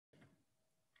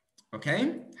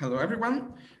Okay, hello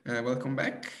everyone, welcome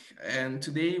back. And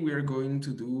today we are going to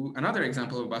do another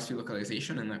example of Busby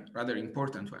localization, and a rather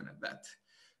important one at that.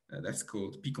 That's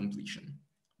called P completion.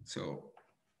 So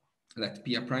let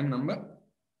P a prime number.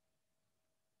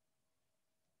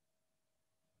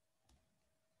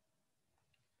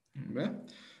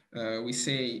 We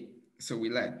say, so we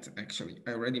let, actually,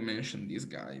 I already mentioned this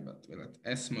guy, but we let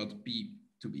S mod P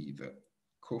to be the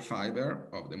co-fiber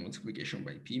of the multiplication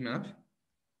by P map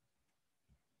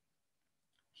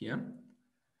here.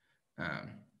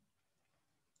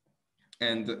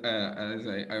 And as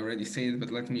I already said, but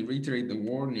let me reiterate the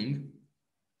warning,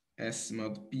 S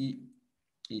mod P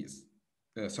is,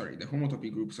 the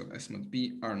homotopy groups of S mod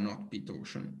P are not P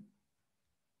torsion,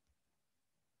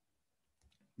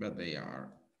 but they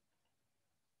are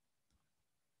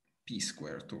P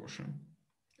square torsion.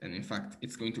 And in fact,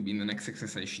 it's going to be in the next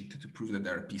exercise sheet to prove that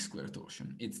they are P square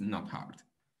torsion. It's not hard,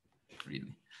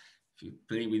 really. If you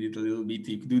play with it a little bit,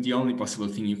 you do the only possible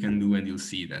thing you can do and you'll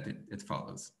see that it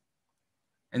follows.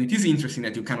 And it is interesting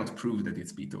that you cannot prove that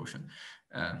it's P torsion.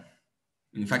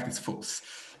 In fact, it's false,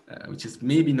 which is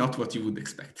maybe not what you would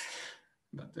expect,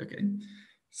 but okay.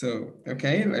 So,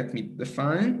 okay, let me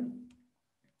define.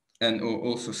 And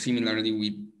also similarly,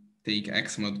 we take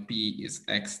X mod P is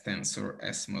X tensor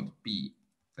S mod P.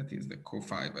 That is the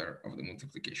co-fiber of the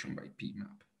multiplication by P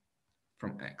map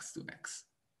from X to X,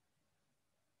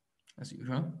 as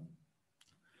usual.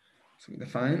 So we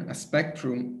define a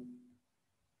spectrum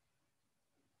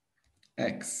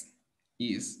X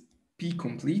is P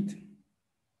complete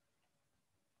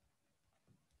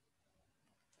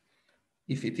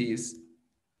if it is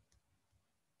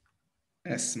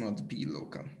S mod P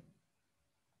local.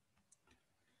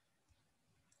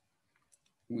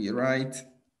 We write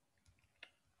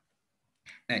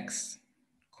X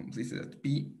completed at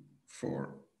P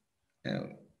for L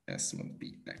S mod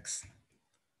P X.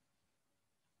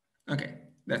 Okay,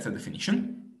 that's a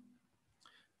definition.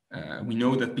 We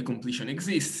know that P completion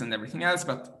exists and everything else,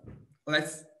 but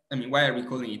why are we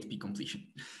calling it P completion?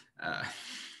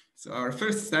 So our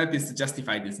first step is to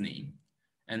justify this name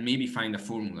and maybe find a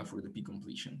formula for the P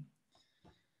completion.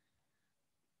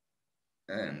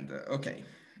 And okay,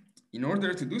 in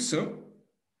order to do so,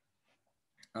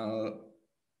 I'll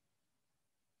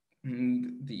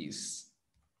need this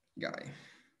guy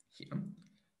here.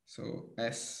 So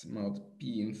S mod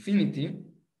P infinity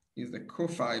is the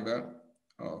co-fiber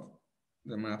of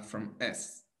the map from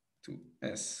S to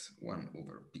S1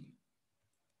 over P.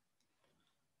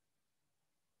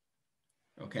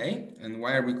 Okay, and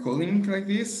why are we calling it like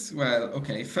this? Well,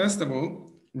 okay, first of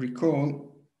all,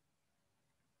 recall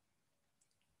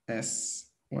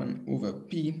S1 over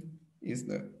P is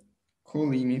the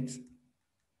co-limit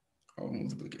of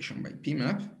multiplication by P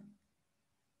map,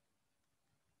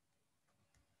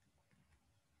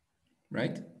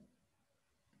 right?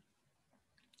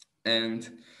 And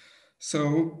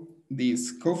so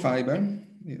this co-fiber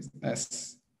is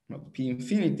S mod P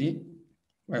infinity,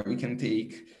 where we can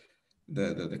take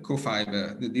the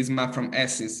co-fiber, this map from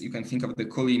S is, you can think of the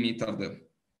co-limit of the,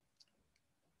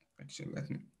 actually, let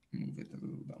me move it a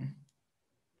little down.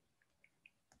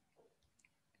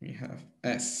 We have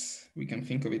S, we can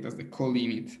think of it as the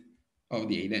co-limit of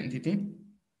the identity.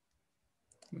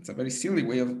 It's a very silly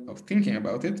way of thinking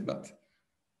about it, but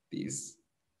this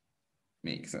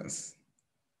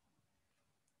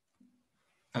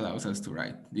allows us to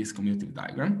write this commutative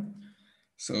diagram.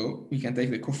 So we can take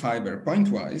the co-fiber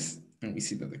pointwise, and we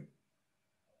see that the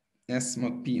S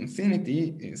mod P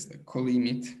infinity is the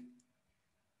co-limit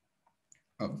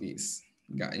of this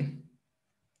guy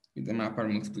with the mapper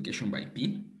multiplication by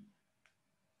P.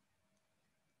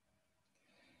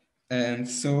 And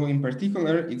so in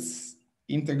particular, its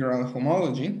integral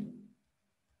homology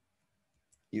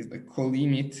is the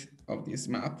co-limit of this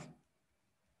map.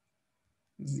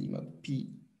 Z mod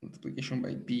P multiplication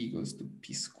by P goes to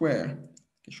P square,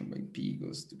 multiplication by P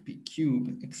goes to P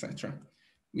cube, etc.,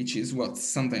 which is what's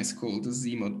sometimes called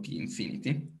Z mod P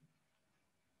infinity.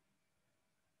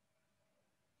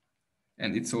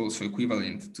 And it's also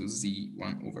equivalent to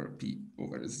Z1 over P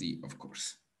over Z, of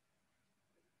course.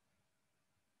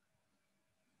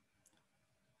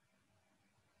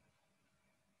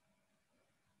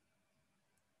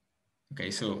 Okay,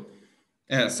 so,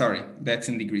 sorry, that's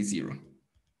in degree 0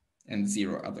 and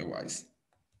 0 otherwise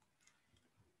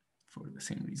for the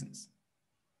same reasons.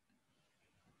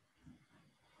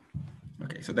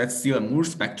 Okay, so that's still a Moore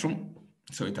spectrum.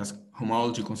 So it has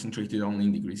homology concentrated only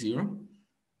in degree 0.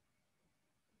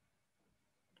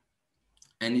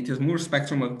 And it has Moore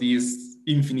spectrum of this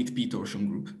infinite P torsion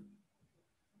group.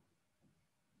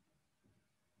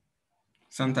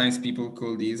 Sometimes people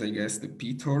call these, I guess, the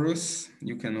P torus.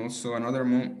 You can also, another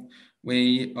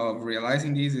way of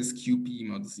realizing this is QP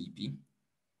mod ZP.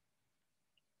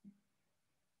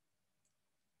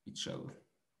 It shall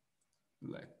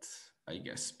let, I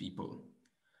guess, people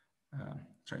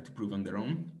try to prove on their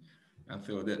own.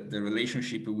 Although the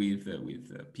relationship with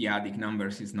p-adic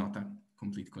numbers is not a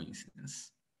complete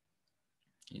coincidence.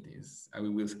 It is,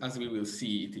 as we will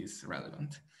see, it is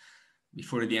relevant.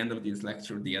 Before the end of this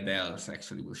lecture, the Adels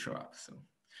actually will show up. So,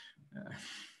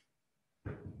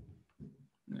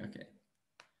 okay.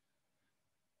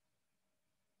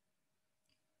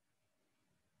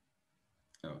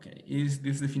 Okay, is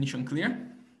this definition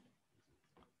clear?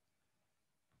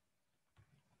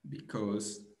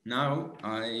 Because now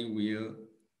I will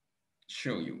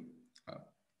show you a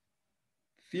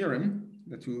theorem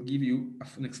that will give you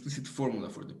an explicit formula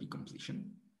for the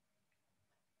p-completion.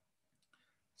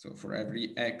 So for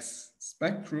every X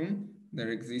spectrum, there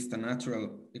exists a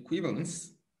natural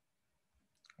equivalence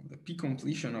of the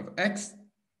p-completion of X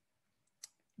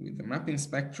with the mapping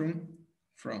spectrum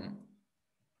from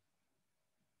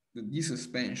the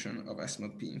desuspension of S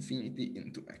mod p infinity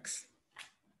into X.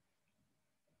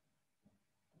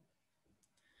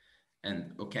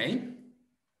 And okay,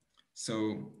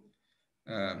 so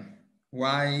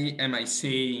why am I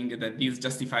saying that this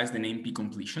justifies the name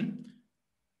p-completion?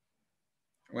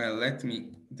 Well, let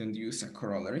me deduce a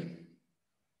corollary.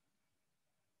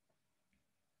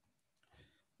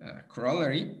 The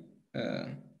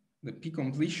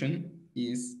p-completion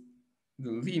is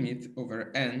the limit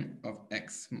over n of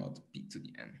X mod p to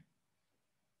the n,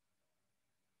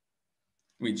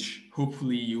 which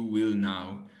hopefully you will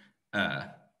now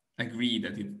agree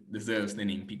that it deserves the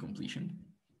name p-completion.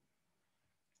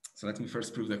 So let me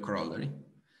first prove the corollary.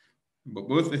 But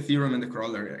both the theorem and the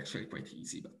corollary are actually quite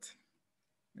easy, but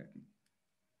let me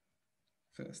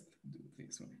first do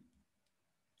this one.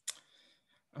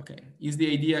 Okay, is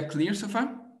the idea clear so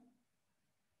far?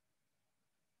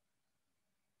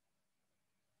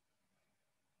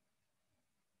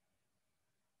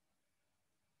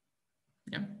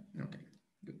 Yeah, okay,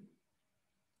 good.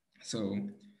 So,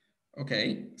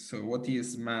 okay, so what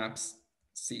is maps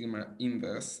sigma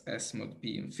inverse S mod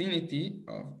p infinity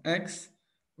of X?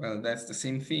 Well, that's the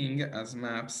same thing as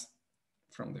maps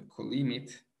from the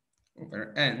colimit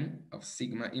over n of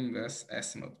sigma inverse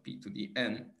S mod p to the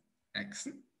n X.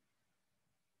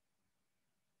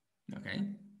 Okay,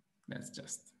 that's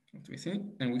just what we see.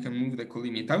 And we can move the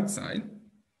colimit outside.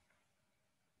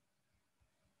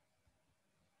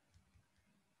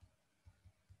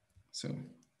 So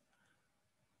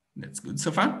that's good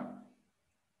so far.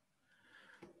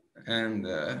 And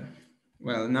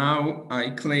well, now I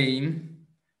claim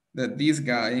that this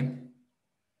guy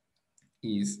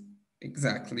is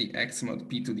exactly X mod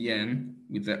p to the n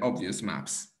with the obvious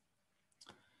maps.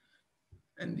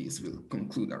 And this will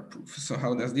conclude our proof. So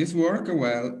how does this work?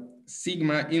 Well,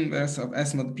 sigma inverse of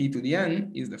S mod p to the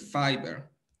n is the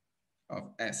fiber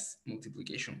of S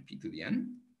multiplication p to the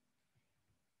n,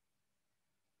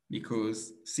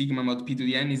 because sigma mod p to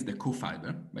the n is the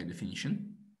cofiber by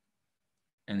definition.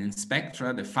 And in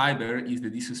spectra, the fiber is the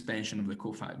desuspension of the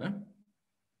cofiber.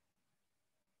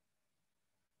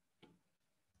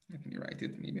 Let me write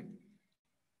it maybe.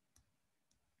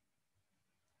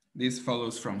 This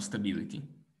follows from stability.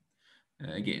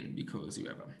 Again, because you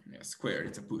have a square,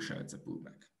 it's a pusher, it's a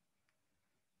pullback.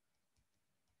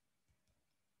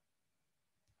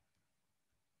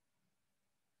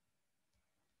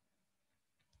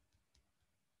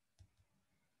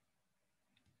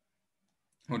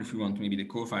 Or if you want, maybe the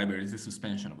cofiber is the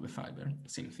suspension of the fiber,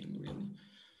 same thing really.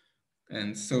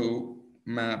 And so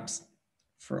maps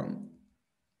from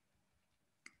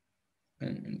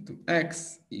n into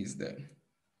X is the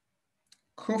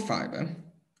cofiber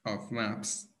of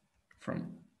maps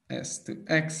from S to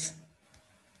X,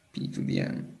 p to the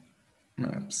n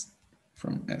maps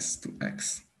from S to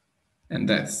X. And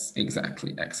that's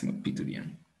exactly X mod p to the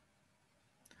n.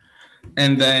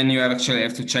 And then you actually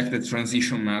have to check the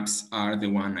transition maps are the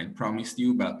one I promised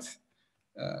you, but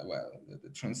well, the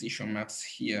transition maps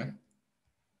here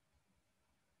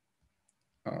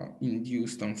are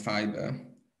induced on fiber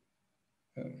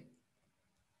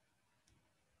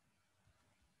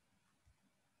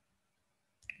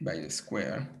by the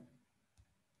square.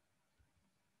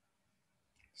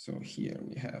 So here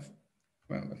we have,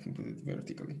 well, I can put it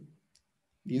vertically.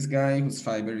 This guy whose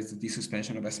fiber is the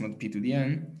desuspension of S mod p to the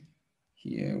n.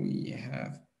 Here we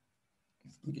have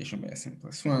multiplication by Sn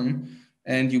plus 1.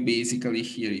 And you basically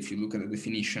here, if you look at the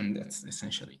definition, that's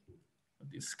essentially what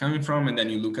this is coming from. And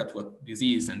then you look at what this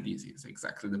is, and this is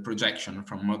exactly the projection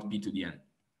from mod p to the n.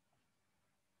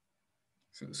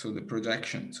 So the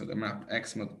projection, so the map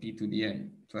x mod p to the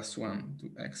n plus 1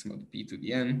 to x mod p to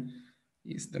the n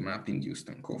is the map induced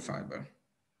on co-fiber.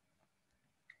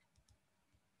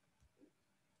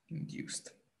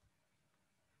 Induced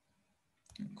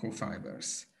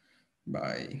co-fibers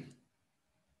by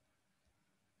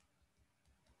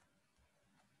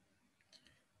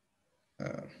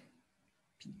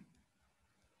P,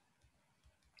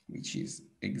 which is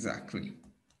exactly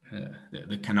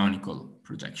the canonical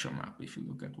projection map, if you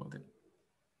look at what it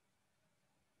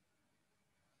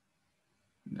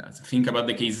does. Think about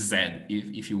the case Z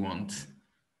if you want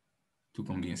to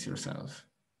convince yourself.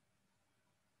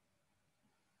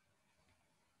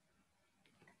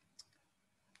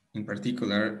 In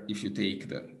particular, if you take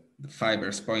the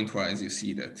fibers pointwise, you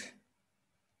see that,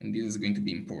 and this is going to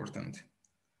be important,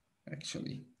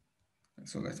 actually.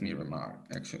 So let me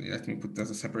put as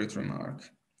a separate remark.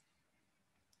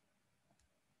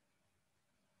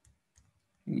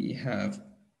 We have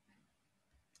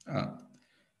a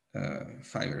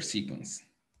fiber sequence.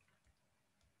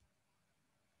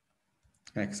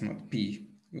 X mod p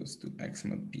goes to x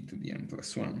mod p to the n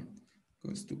plus 1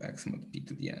 goes to x mod p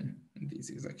to the n. And this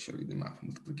is actually the map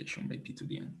multiplication by p to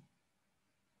the n.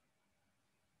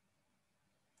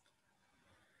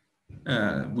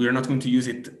 We are not going to use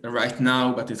it right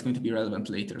now, but it's going to be relevant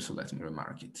later, so let me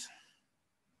remark it.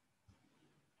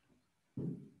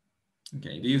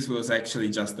 Okay, this was actually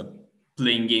just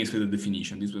playing games with the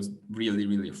definition. This was really,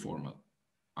 really a formal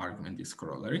argument, this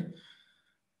corollary.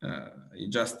 You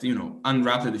just,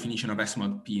 unwrap the definition of S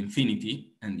mod P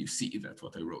infinity, and you see that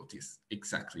what I wrote is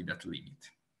exactly that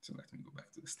limit. So let me go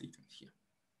back to the statement here.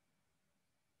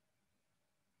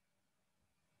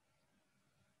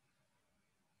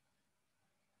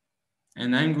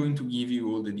 And I'm going to give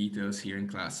you all the details here in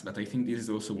class, but I think this is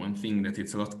also one thing that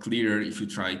it's a lot clearer if you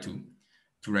try to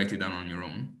write it down on your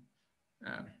own,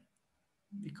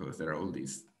 because there are all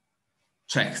these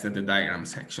checks that the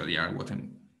diagrams actually are what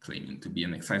I'm claiming to be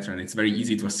an exciter, and it's very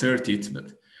easy to assert it,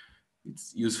 but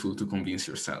it's useful to convince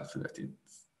yourself that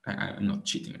I'm not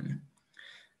cheating on you.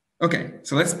 Okay,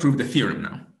 so let's prove the theorem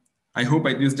now. I hope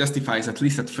this justifies, at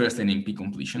least at first, an NP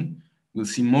completion. We'll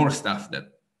see more stuff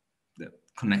that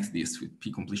connects this with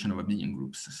P completion of abelian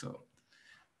groups. So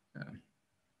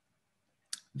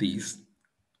these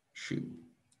should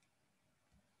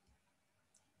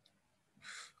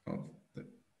of the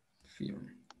theorem.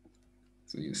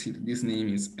 So you see that this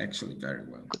name is actually very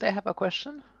well. Could I have a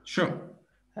question? Sure.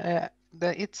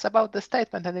 It's about the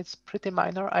statement and it's pretty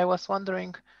minor. I was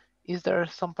wondering, is there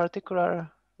some particular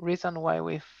reason why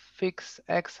we fix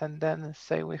X and then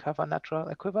say we have a natural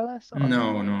equivalence? Or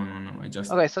No. I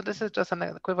just... Okay, so this is just an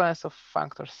equivalence of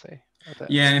functors, say.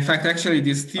 Yeah, in fact, actually,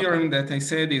 this theorem that I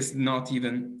said is not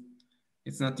even,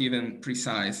 it's not even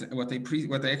precise. What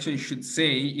I actually should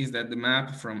say is that the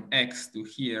map from X to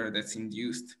here that's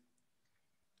induced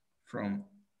from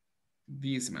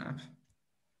this map,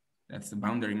 that's the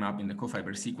boundary map in the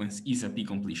cofiber sequence, is a P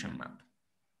completion map.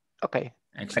 Okay.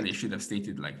 Actually, I should have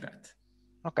stated like that.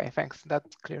 Okay, thanks. That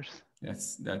clears.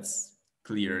 That's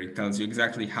clear. It tells you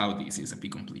exactly how this is a P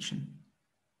completion.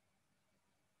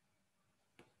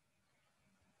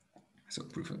 So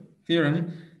proof of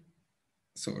theorem.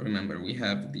 So remember, we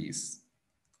have this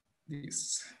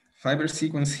fiber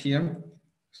sequence here.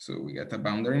 So we get a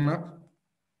boundary map.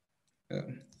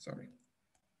 Sorry.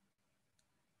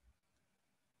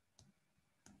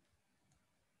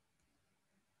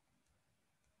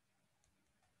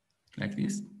 Like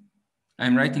this.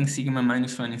 I'm writing sigma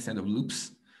minus 1 instead of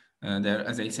loops. There,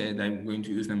 as I said, I'm going to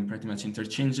use them pretty much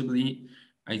interchangeably.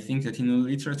 I think that in the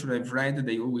literature I've read,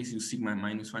 they always use sigma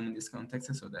minus 1 in this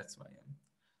context, so that's why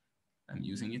I'm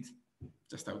using it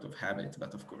just out of habit,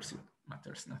 but of course it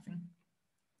matters nothing.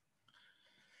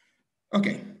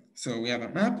 Okay, so we have a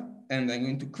map, and I'm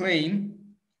going to claim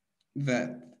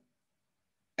that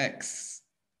X,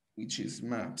 which is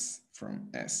maps from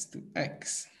S to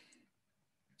X,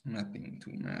 mapping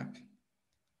to map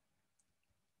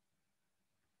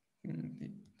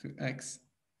to X,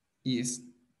 is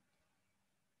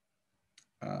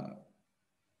a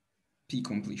P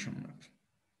completion map.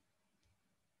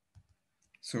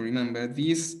 So remember,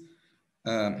 this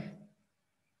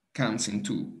comes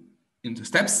into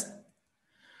steps.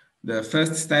 The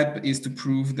first step is to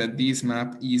prove that this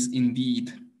map is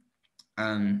indeed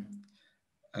an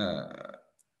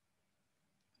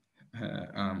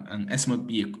S mod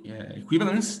B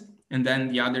equivalence, and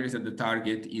then the other is that the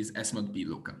target is S mod B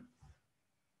local.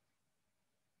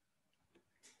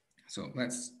 So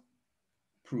let's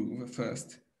prove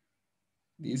first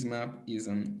this map is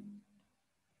a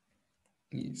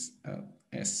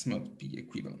S mod B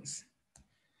equivalence.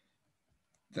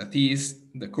 that is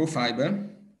the cofiber,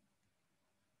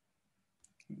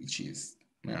 which is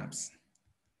maps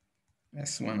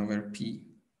S1 over P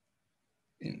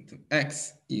into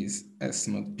X is S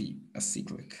mod P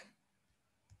acyclic.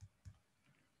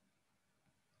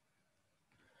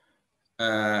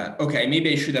 Okay,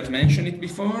 maybe I should have mentioned it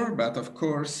before, but of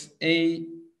course, A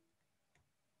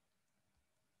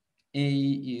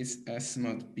is S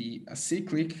mod P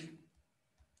acyclic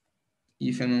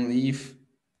if and only if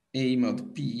A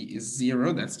mod P is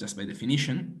 0, that's just by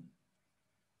definition,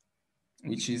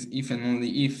 which is if and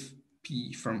only if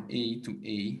P from A to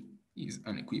A is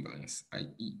an equivalence,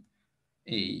 i.e.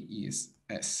 A is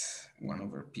S1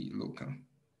 over P local.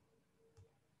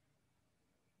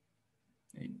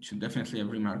 I should definitely have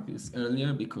remarked this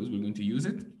earlier because we're going to use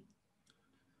it.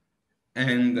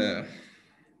 And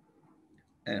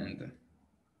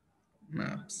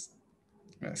maps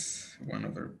S1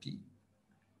 over P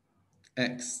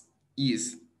X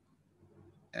is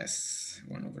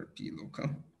S1 over P local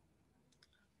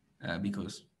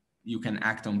because you can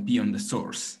act on P on the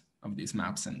source of these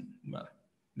maps, and well,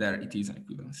 there it is an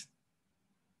equivalence.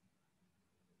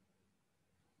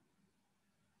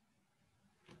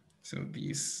 So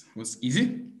this was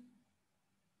easy.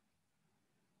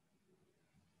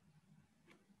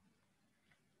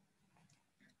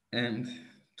 And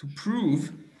to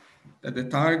prove that the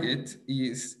target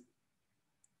is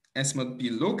S mod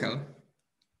P local,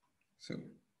 so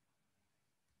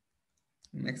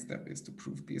the next step is to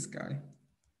prove this guy.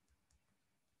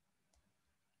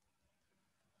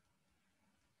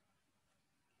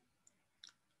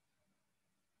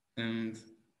 And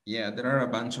yeah, there are a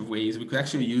bunch of ways. We could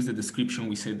actually use the description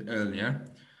we said earlier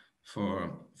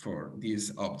for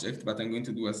this object, but I'm going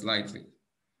to do a slightly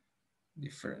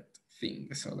different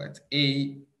thing. So let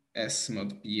A S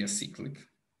mod P acyclic.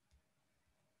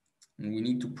 And we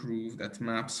need to prove that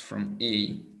maps from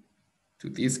A to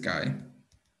this guy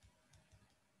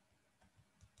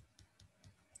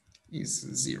is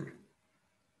 0.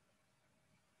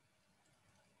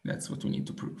 That's what we need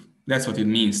to prove. That's what it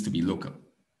means to be local.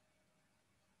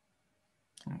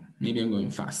 Oh, maybe I'm going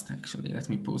fast, actually. Let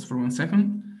me pause for 1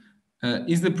 second.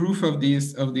 Is the proof of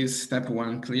this step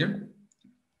 1 clear?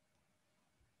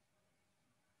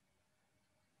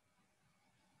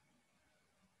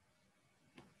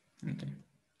 Okay,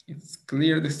 it's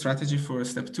clear the strategy for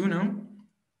step 2 now.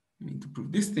 We need to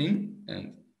prove this thing,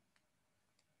 and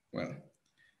well,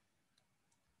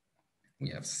 we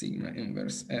have sigma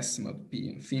inverse S mod P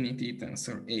infinity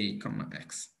tensor A comma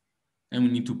X. And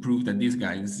we need to prove that this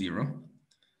guy is 0.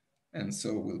 And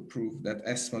so we'll prove that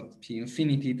S mod P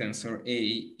infinity tensor A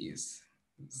is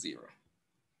 0.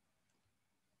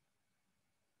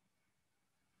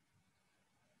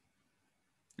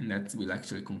 And that will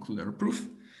actually conclude our proof.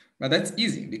 But that's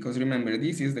easy, because remember,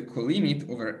 this is the colimit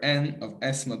over n of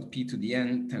S mod P to the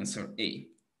n tensor A.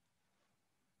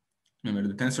 Remember,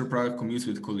 the tensor product commutes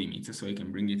with colimit, so I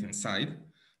can bring it inside.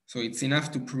 So it's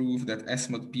enough to prove that S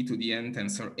mod P to the n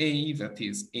tensor A, that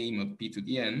is A mod P to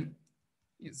the n,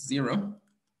 is 0.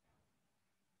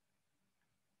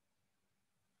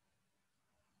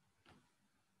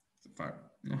 So far,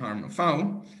 no harm, no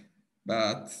foul.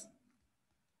 But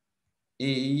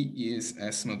A is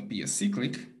S mod P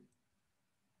acyclic.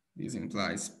 This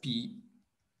implies P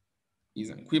is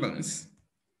an equivalence.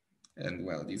 And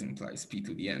well, this implies P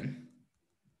to the n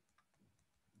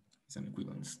is an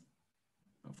equivalence,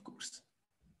 of course,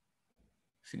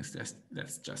 since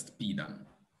that's just P done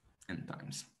n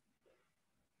times.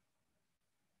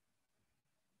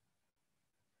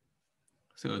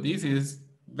 So this is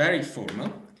very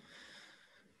formal.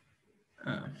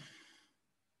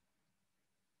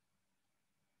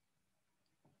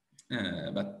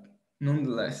 But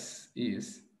nonetheless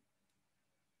is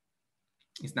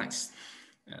nice.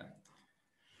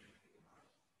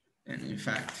 And in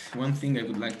fact, one thing I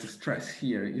would like to stress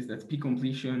here is that P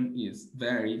completion is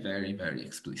very, very, very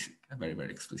explicit, a very, very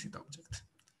explicit object.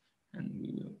 And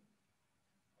we will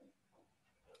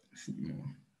see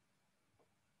more.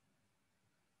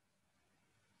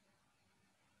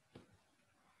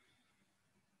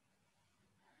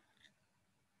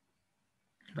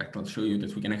 In fact, I'll show you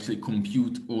that we can actually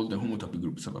compute all the homotopy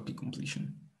groups of a P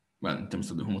completion. Well, in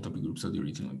terms of the homotopy groups of the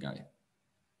original guy,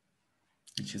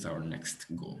 which is our next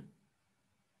goal.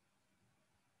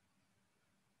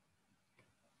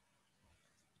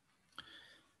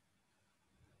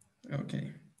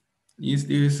 Okay, is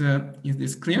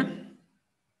this clear?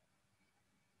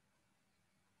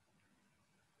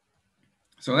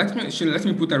 So let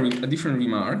me put a different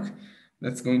remark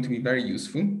that's going to be very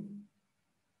useful,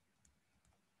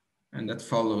 and that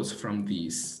follows from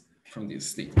this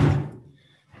statement.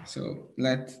 So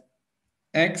let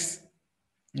X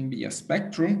be a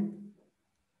spectrum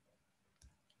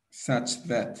such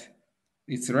that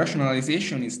its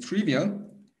rationalization is trivial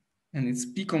and its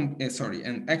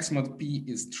and X mod P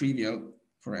is trivial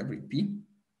for every P,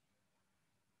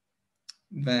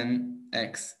 then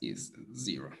X is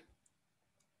 0.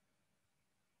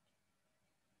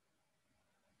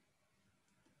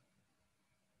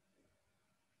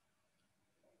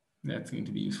 That's going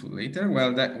to be useful later.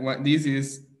 Well, this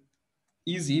is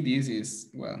easy. This is,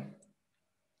 well,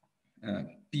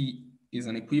 P is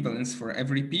an equivalence for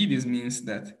every P. This means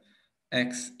that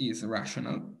X is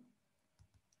rational,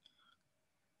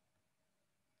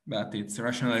 but its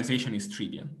rationalization is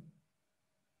trivial.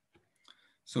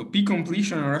 So P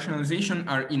completion and rationalization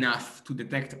are enough to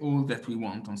detect all that we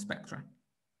want on spectra.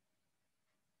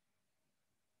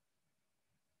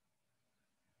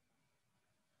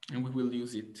 And we will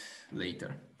use it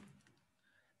later.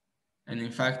 And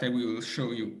in fact, I will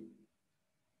show you.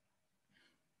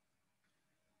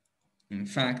 In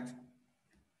fact,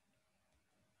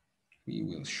 we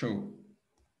will show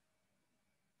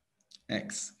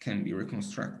X can be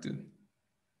reconstructed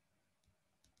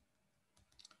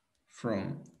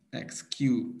from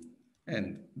XQ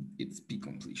and its P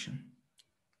completion.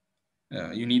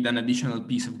 You need an additional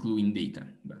piece of gluing data,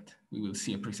 but we will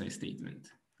see a precise statement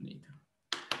later.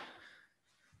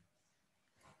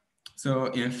 So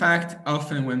in fact,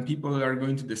 often when people are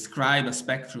going to describe a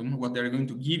spectrum, what they're going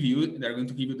to give you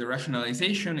the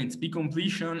rationalization, its P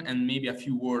completion, and maybe a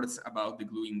few words about the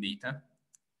gluing data,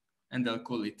 and they'll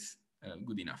call it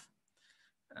good enough.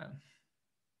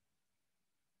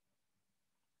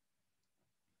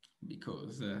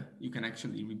 Because you can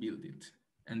actually rebuild it.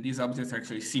 And these objects are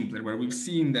actually simpler, where we've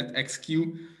seen that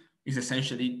XQ is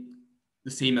essentially the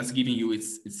same as giving you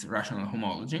its rational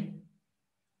homology.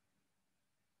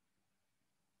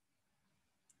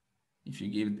 If you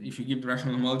give the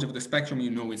rational homology of the spectrum,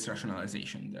 you know its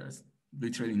rationalization. There's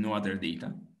literally no other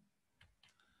data.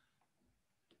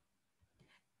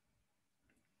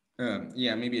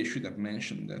 Yeah, maybe I should have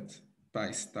mentioned that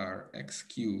pi star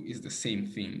XQ is the same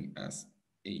thing as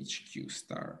HQ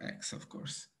star X, of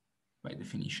course, by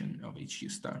definition of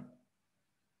HQ star.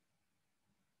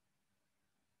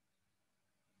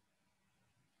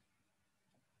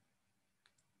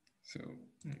 So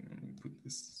let me put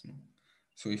this.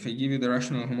 So if I give you the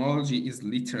rational homology, is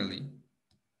literally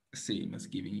the same as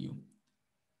giving you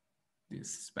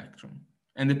this spectrum.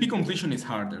 And the P completion is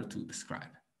harder to describe,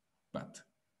 but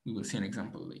we will see an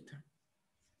example later.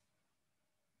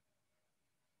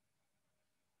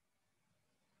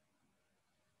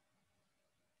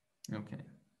 Okay,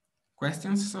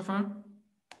 questions so far?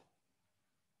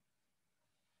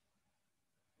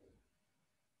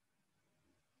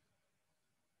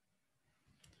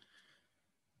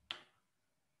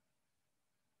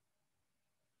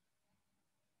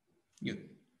 Good.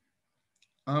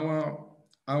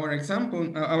 Our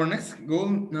example, our next goal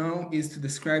now is to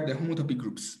describe the homotopy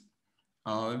groups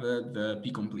of the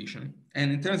P completion.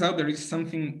 And it turns out there is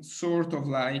something sort of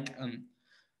like an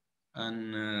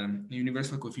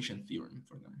universal coefficient theorem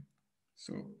for them.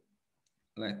 So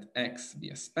let X be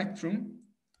a spectrum,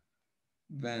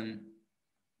 then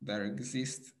there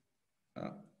exists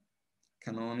a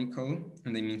canonical,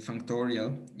 and I mean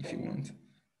functorial, if you want,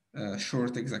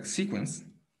 short exact sequence.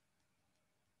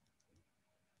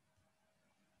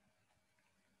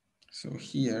 So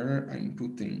here I'm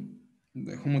putting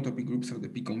the homotopy groups of the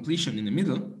P completion in the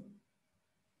middle.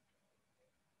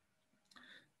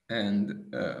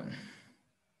 And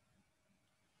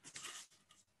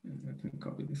let me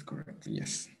copy this correctly,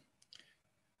 yes.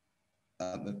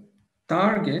 The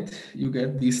target, you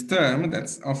get this term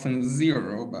that's often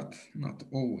 0, but not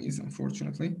always,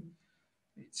 unfortunately,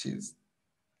 which is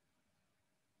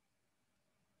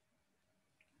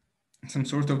some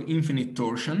sort of infinite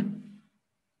torsion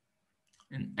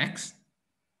in X,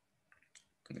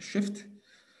 the shift.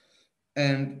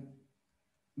 And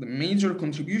the major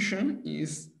contribution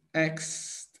is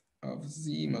X of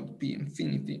Z mod P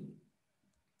infinity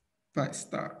pi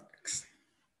star X.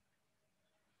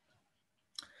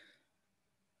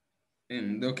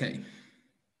 And okay,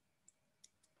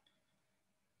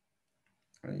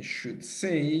 I should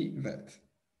say that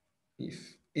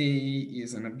if A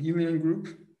is an abelian group,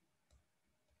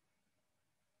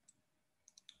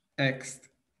 X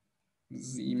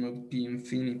Z mod P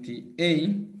infinity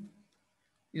A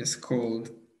is called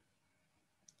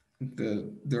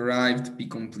the derived P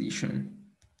completion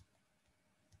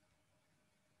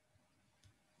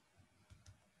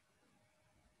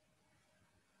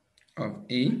of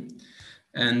A.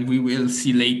 And we will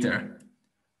see later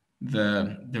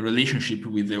the relationship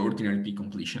with the ordinary P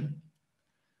completion.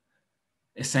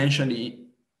 Essentially,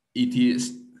 it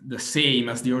is the same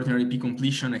as the ordinary P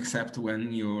completion, except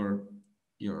when your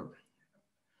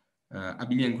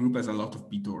abelian group has a lot of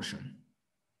P torsion.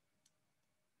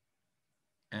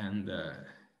 And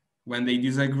when they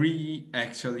disagree,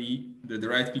 actually, the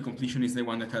derived P completion is the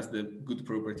one that has the good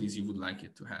properties you would like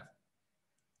it to have.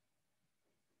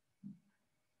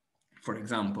 For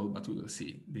example, but we will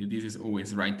see, this is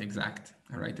always a right exact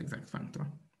functor.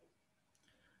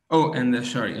 Oh, and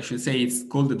sorry, I should say it's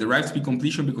called the derived P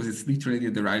completion because it's literally the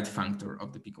derived functor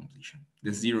of the P completion, the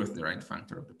 0th derived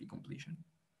functor of the P completion.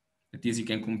 That is, you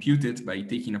can compute it by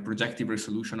taking a projective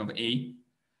resolution of A,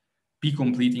 P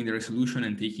completing the resolution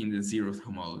and taking the 0th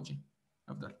homology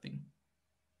of that thing.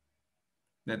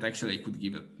 That actually I could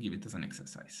give it as an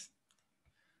exercise.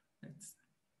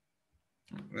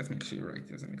 Let me actually write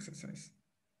it as an exercise.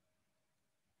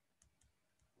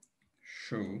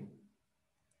 Show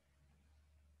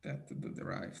that the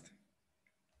derived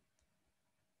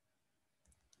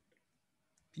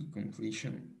P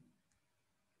completion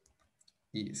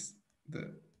is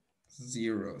the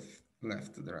 0th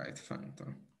left derived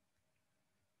functor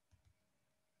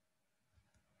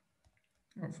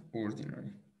of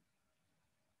ordinary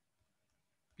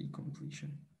P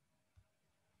completion.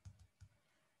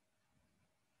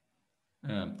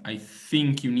 I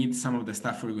think you need some of the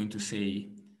stuff we're going to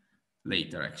say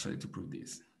later actually to prove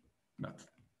this, but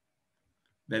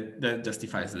that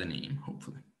justifies the name,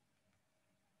 hopefully.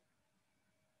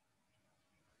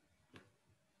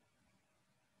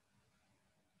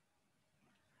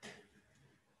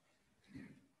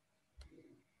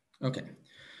 Okay,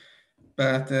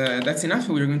 but that's enough.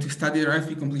 We're going to study derived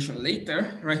P completion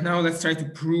later. Right now, let's try to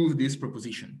prove this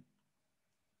proposition.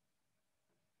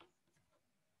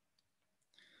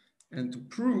 And to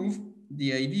prove,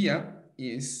 the idea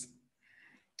is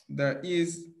there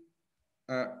is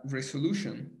a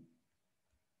resolution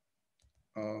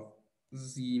of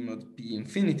Z mod P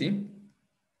infinity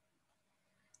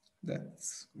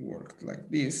that's worked like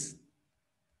this.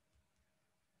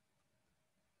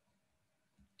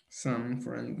 Sum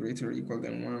for n greater or equal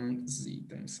than 1 Z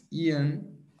times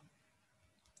En.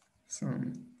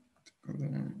 Sum equal to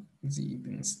 1 Z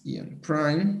times En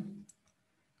prime,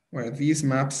 where this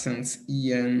map sends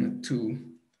En to,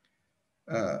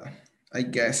 I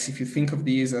guess, if you think of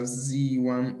these as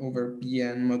Z1 over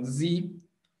Pn mod Z,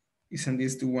 you send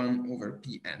this to 1 over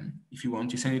Pn. If you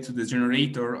want, you send it to the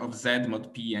generator of Z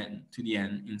mod Pn to the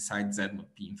n inside Z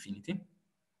mod P infinity.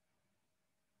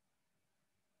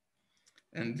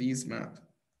 And this map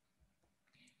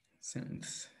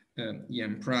sends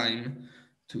En prime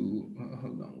to,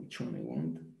 hold on, which one I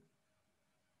want?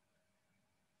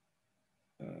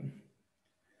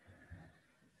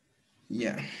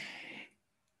 Yeah.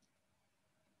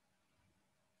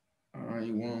 I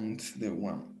want the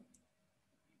one,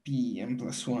 Pn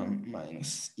plus 1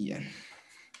 minus En.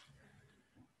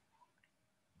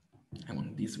 I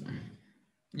want this one.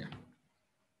 Yeah.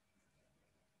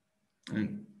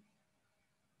 And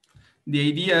the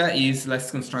idea is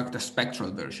let's construct a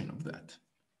spectral version of that.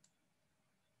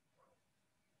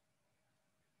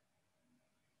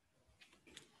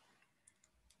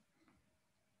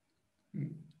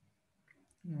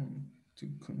 To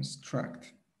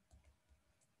construct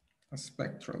a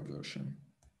spectral version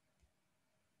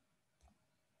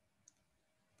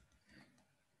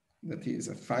that is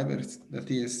a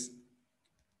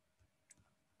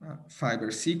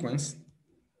fiber sequence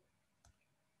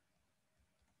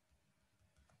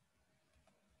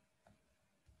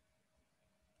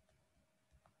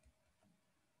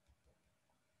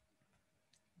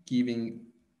giving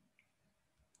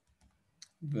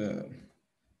the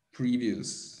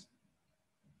previous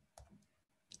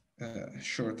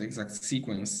short exact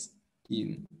sequence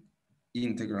in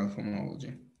integral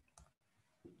homology.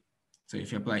 So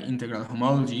if you apply integral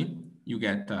homology, you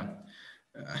get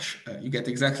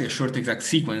exactly a short exact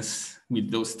sequence with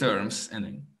those terms, and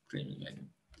then claiming I can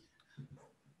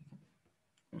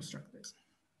construct this.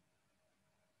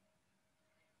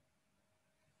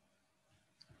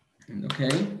 And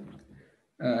okay,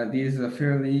 this is a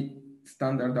fairly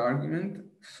standard argument.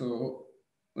 So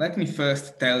let me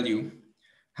first tell you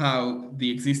how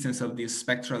the existence of this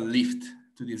spectral lift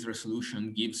to this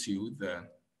resolution gives you the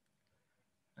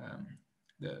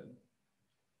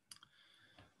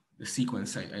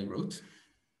sequence I wrote.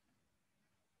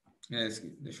 Yes,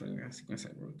 the sequence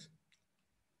I wrote.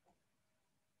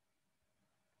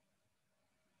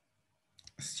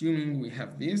 Assuming we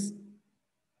have this,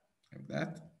 like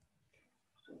that,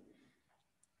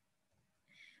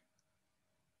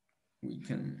 we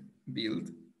can build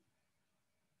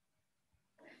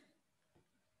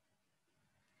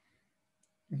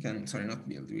we can, sorry, not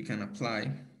build, we can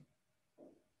apply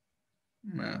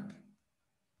map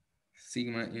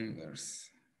sigma inverse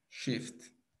shift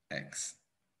x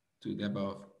to the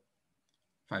above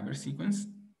fiber sequence,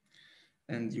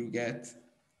 and you get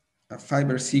a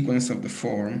fiber sequence of the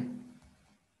form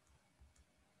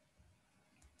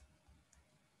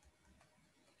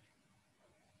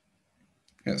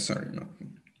sorry, not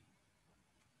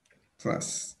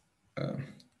plus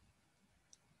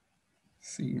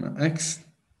sigma x.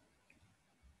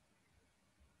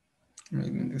 Am I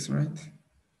doing this right?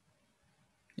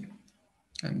 Yeah,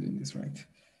 I'm doing this right.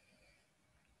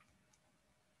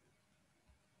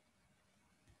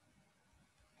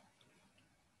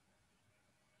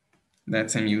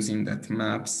 That's I'm using that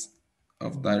maps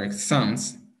of direct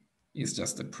sums is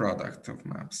just a product of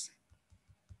maps.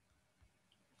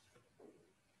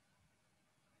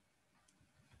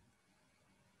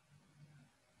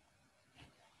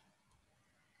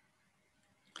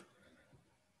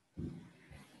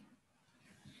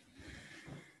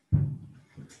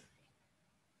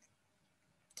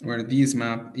 Where this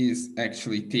map is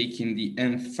actually taking the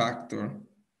nth factor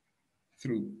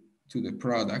through to the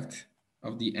product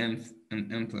of the nth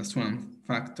and n plus 1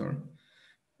 factor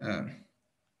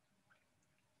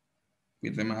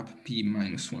with the map p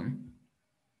minus 1.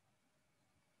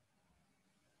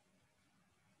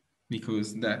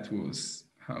 Because that was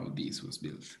how this was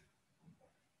built.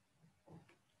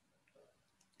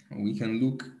 We can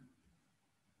look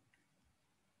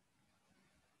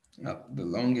at the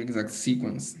long exact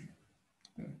sequence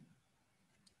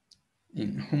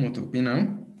in homotopy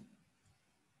now.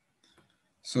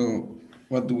 So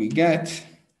what do we get?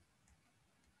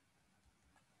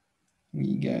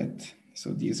 We get,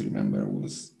 so this, remember,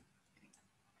 was,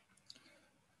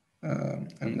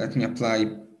 and let me apply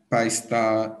pi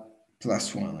star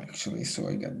plus 1 actually, so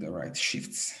I get the right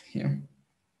shifts here.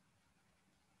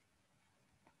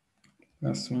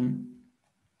 Plus 1.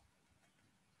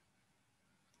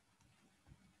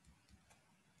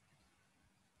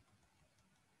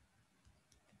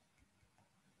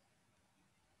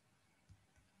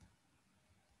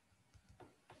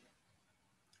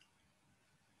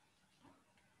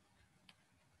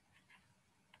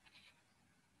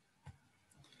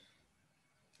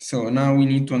 So now we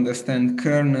need to understand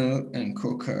kernel and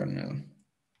co-kernel.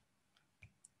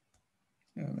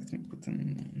 Let me put a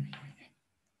name here.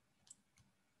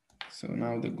 So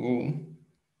now the goal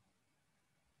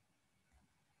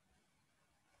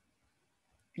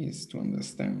is to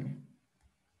understand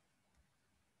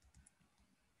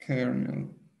kernel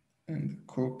and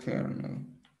co-kernel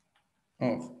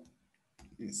of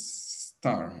this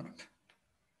star map.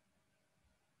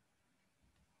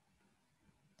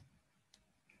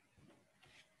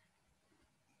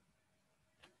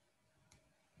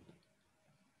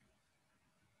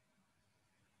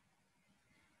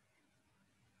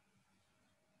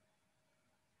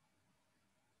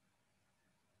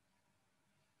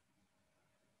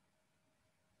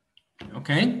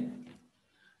 Okay,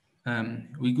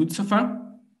 we good so far?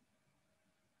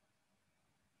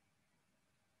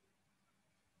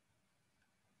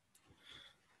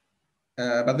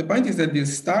 But the point is that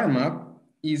this star map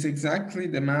is exactly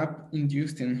the map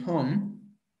induced in home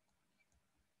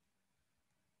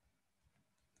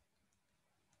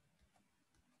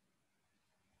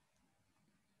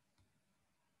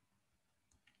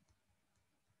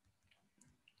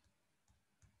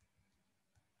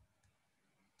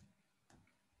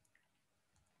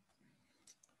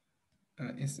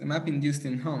is a map induced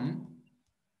in home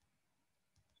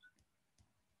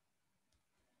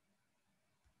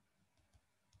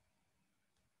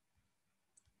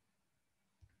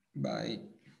by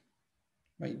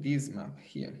this map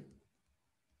here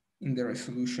in the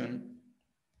resolution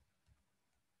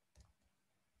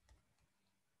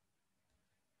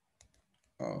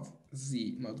of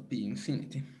z mod p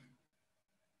infinity.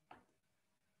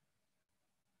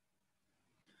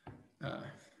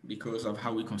 Because of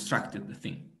how we constructed the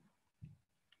thing.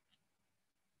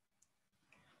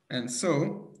 And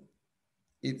so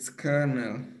its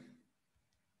kernel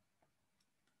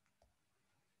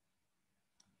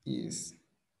is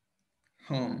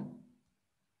home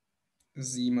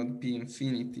z mod p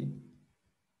infinity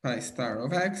pi star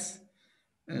of x,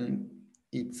 and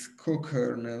its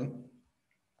co-kernel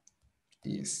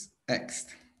is x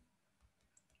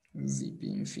z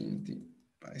p infinity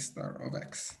pi star of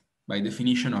x, by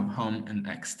definition of home and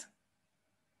x.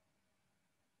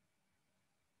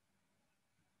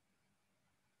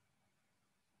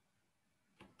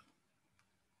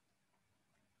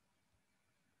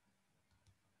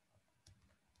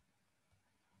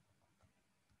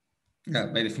 Yeah,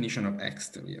 by definition of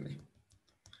x, really.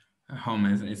 Hom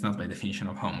is not by definition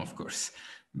of Hom, of course,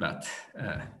 but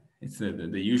it's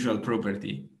the usual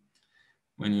property.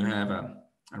 When you have a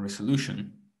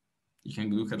resolution, you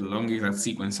can look at the long exact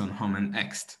sequence on Hom and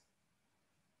Ext.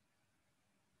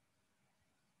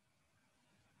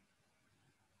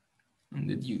 And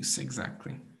deduce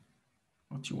exactly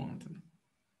what you wanted.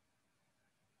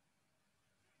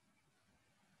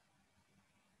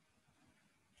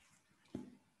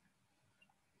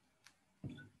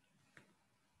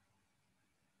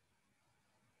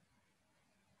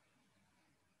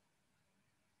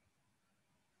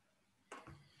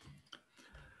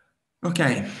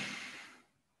 Okay.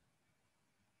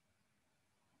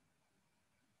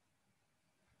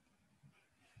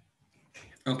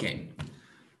 Okay.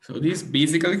 So this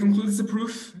basically concludes the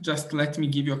proof. Just let me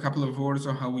give you a couple of words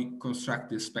on how we construct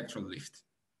this spectral lift.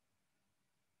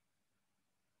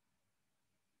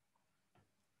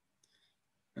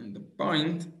 And the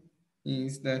point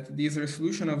is that this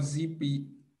resolution of ZP,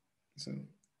 so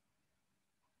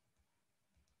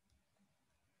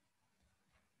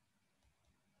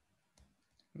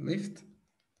lift,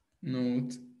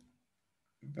 note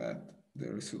that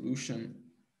the resolution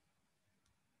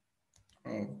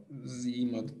of Z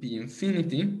mod P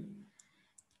infinity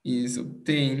is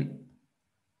obtained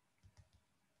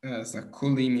as a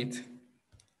colimit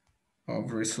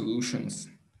of resolutions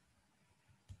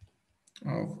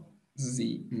of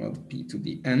Z mod P to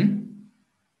the N.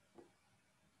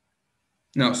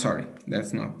 No, sorry,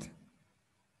 that's not.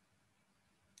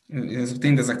 It is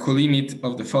obtained as a colimit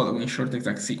of the following short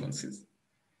exact sequences.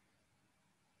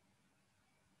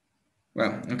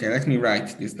 Well, okay, let me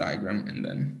write this diagram and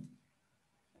then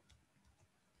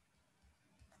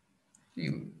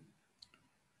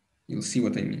you'll see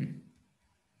what I mean.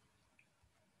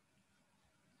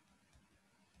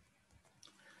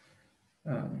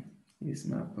 This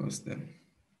map was the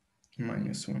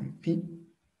 -1p.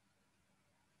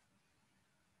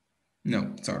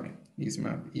 No, sorry, this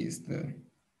map is the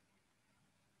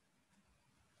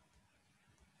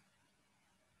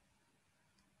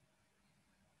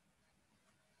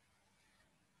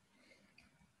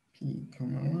p,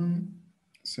 1.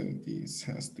 So this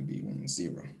has to be 1,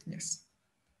 0. Yes.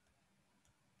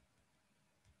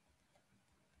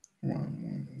 1,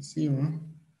 1, 0.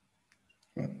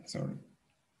 Well, sorry.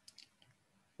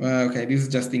 Okay, this is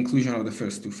just the inclusion of the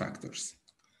first two factors.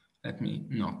 Let me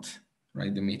not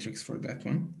write the matrix for that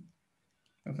one.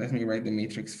 But let me write the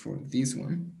matrix for this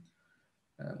one,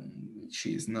 which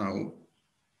is now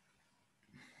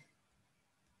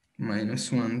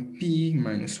 -1p,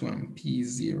 -1p,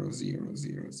 0, 0,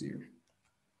 0, 0.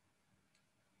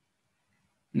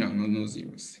 No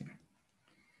zeros here.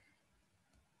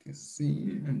 This Z,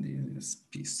 and this is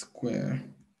p square,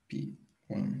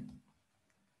 p1.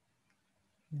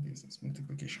 This is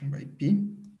multiplication by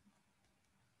p.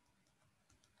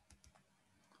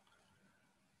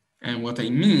 And what I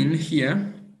mean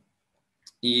here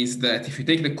is that if you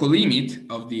take the colimit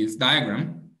of this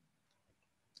diagram,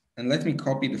 and let me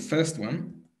copy the first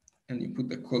one, and you put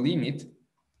the colimit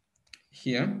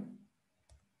here,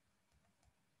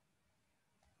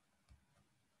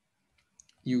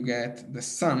 you get the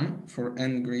sum for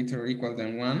n greater or equal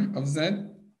than 1 of z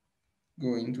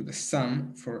going to the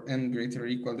sum for n greater or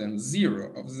equal than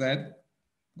 0 of z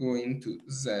going to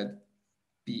z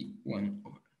p 1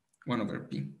 over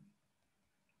p.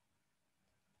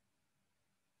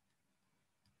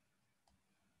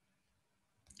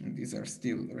 And these are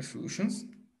still resolutions.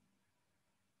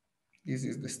 This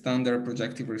is the standard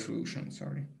projective resolution,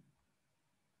 sorry.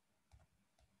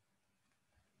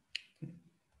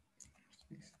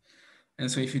 And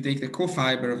so if you take the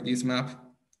co-fiber of this map,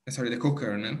 sorry, the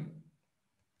co-kernel,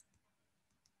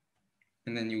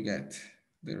 and then you get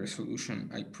the resolution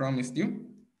I promised you.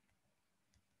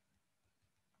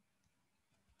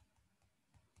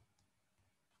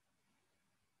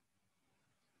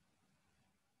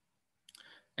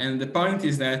 And the point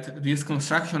is that this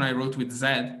construction I wrote with Z,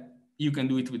 you can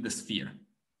do it with the sphere.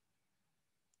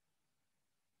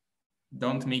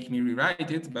 Don't make me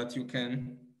rewrite it, but you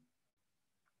can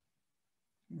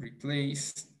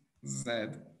replace Z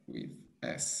with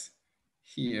S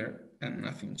here and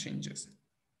nothing changes.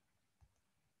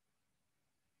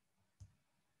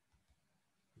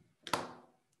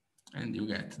 And you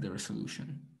get the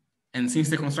resolution. And since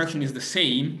the construction is the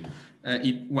same,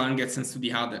 one gets into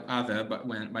the other but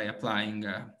by applying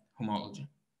homology.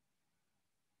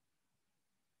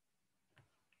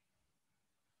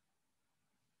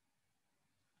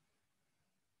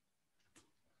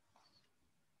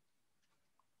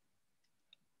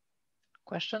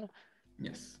 Question?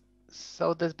 Yes.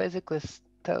 So this basically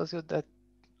tells you that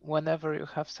whenever you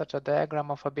have such a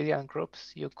diagram of abelian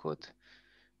groups, you could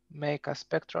make a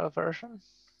spectral version?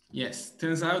 Yes,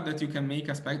 turns out that you can make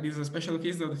a this is a special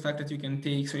case of the fact that you can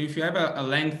take, so if you have a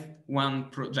length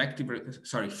 1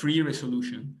 free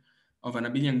resolution of an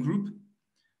abelian group,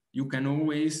 you can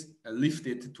always lift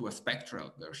it to a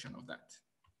spectral version of that.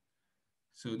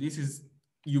 So this is,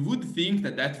 you would think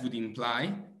that that would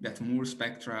imply that Moore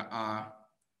spectra are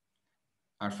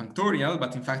functorial,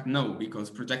 but in fact, no, because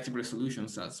projective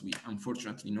resolutions, as we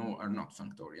unfortunately know, are not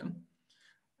functorial.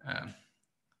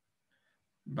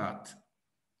 But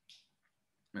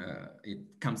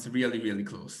it comes really, really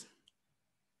close.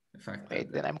 The fact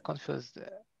Wait, then I'm confused.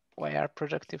 Why are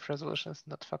projective resolutions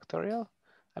not factorial?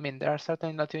 I mean, they are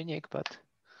certainly not unique, but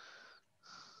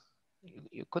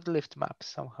you could lift maps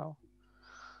somehow.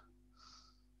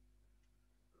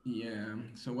 Yeah,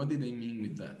 so what did I mean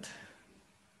with that?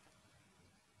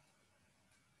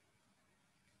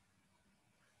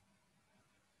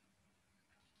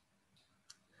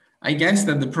 I guess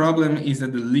that the problem is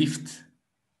that the lift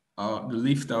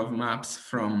of maps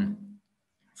from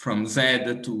Z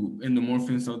to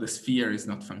endomorphisms of the sphere is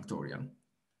not factorial.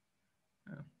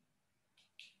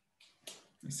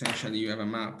 Essentially, you have a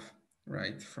map,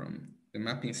 right, from the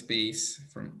mapping space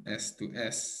from S to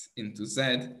S into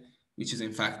Z, which is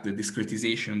in fact the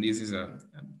discretization. This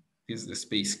is the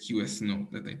space QS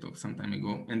node that I talked some time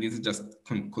ago, and this is just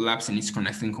collapsing each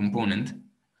connecting component.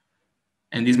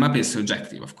 And this map is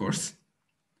surjective, of course.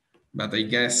 But I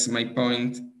guess my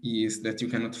point is that you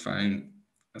cannot find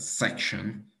a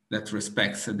section that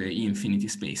respects the infinity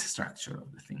space structure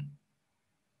of the thing.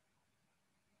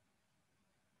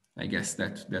 I guess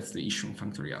that's the issue in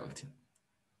factoriality.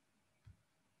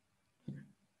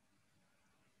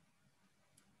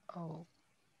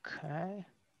 Okay.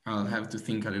 I'll have to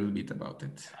think a little bit about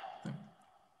it.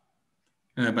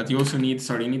 But you also need,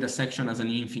 you need a section as an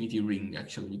infinity ring,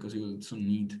 actually, because you also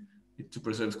need it to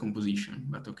preserve composition,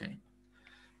 but okay.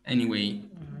 Anyway,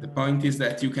 the point is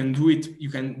that you can do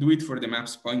it for the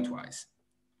maps pointwise.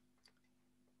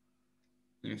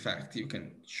 In fact, you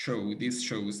can show, this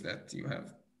shows that you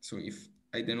have, so if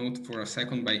I denote for a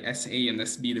second by SA and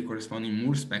SB the corresponding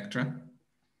Moore spectra,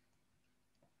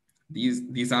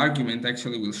 this argument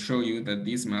actually will show you that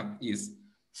this map is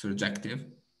surjective,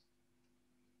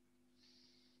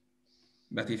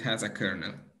 but it has a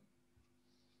kernel.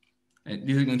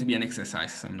 This is going to be an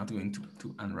exercise, so I'm not going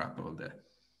to unwrap all the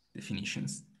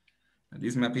definitions.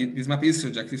 This map is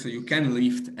surjective, so you can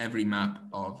lift every map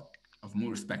of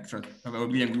Moore spectra, of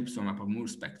abelian groups to a map of Moore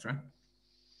spectra.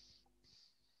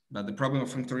 But the problem of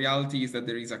factoriality is that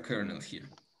there is a kernel here.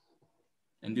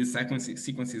 And this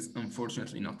sequence is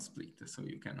unfortunately not split, so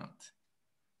you cannot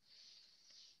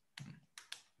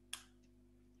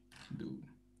do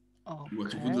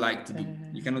what you would like to do.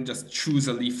 You cannot just choose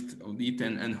a lift of it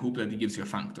and hope that it gives you a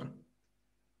functor.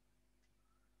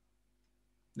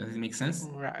 Does it make sense?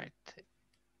 Right.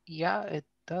 Yeah, it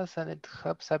does, and it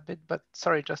helps a bit. But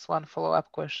sorry, just one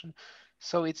follow-up question.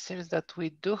 So it seems that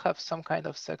we do have some kind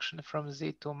of section from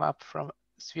Z to map from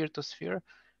sphere to sphere,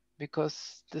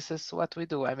 because this is what we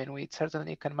do. I mean, we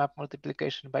certainly can map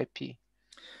multiplication by P.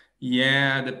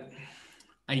 Yeah,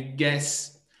 I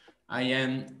guess I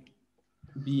am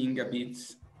being a bit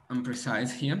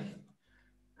imprecise here.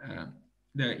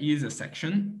 There is a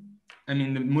section. I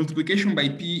mean, the multiplication by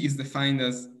P is defined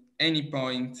as any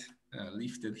point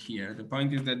lifted here. The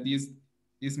point is that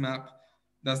this map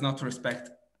does not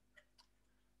respect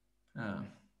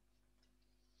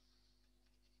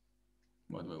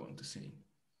what do I want to say?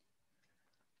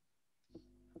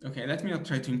 Okay, let me not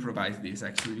try to improvise this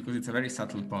actually, because it's a very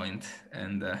subtle point,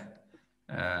 and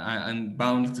I'm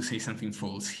bound to say something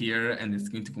false here, and it's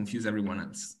going to confuse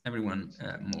everyone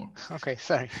more. Okay,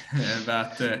 sorry.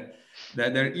 But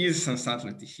there is some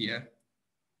subtlety here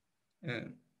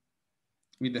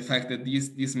with the fact that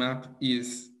this map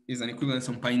is an equivalence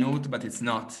on pi note, but it's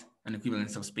not an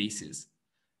equivalence of spaces,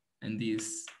 and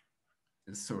this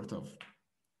is sort of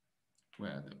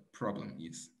where the problem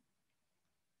is.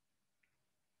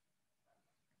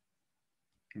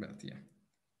 But yeah,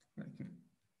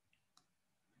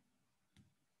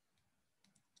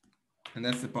 and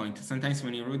that's the point. Sometimes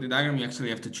when you write the diagram, you actually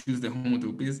have to choose the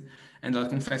homotopies. And I'll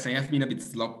confess, I have been a bit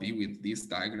sloppy with these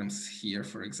diagrams here,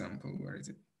 for example. Where is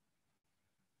it?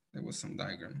 There was some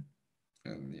diagram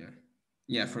earlier.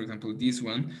 Yeah, for example, this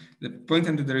one. The point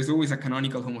is that there is always a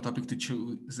canonical homotopic to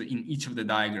choose in each of the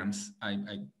diagrams.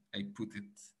 I put it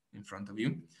in front of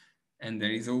you. And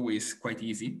there is always quite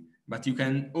easy. But you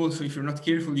can also, if you're not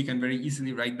careful, you can very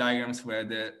easily write diagrams where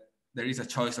there is a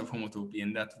choice of homotopy,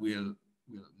 and that will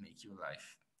make your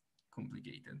life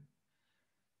complicated.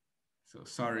 So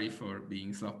sorry for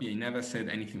being sloppy. I never said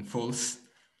anything false.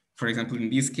 For example, in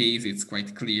this case, it's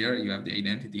quite clear. You have the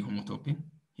identity homotopy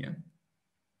here.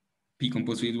 P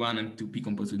composed with 1 and 2P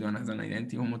composed with 1 has an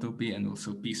identity homotopy, and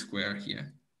also P square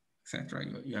here, etc.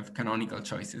 You have canonical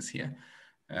choices here.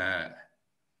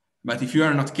 But if you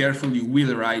are not careful, you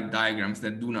will write diagrams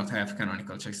that do not have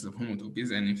canonical choices of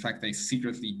homotopies. And in fact, I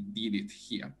secretly did it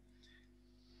here.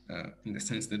 In the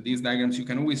sense that these diagrams, you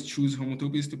can always choose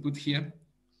homotopies to put here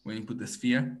when you put the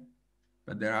sphere,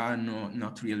 but there are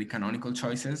not really canonical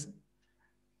choices.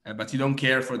 But you don't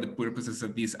care for the purposes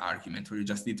of this argument, where you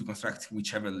just need to construct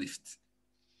whichever lift.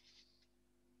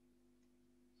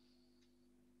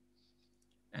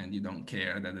 And you don't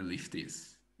care that the lift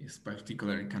is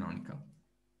particularly canonical.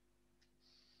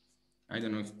 I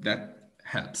don't know if that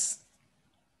helps.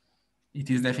 It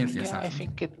is definitely a subtlety. I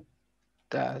think it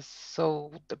does.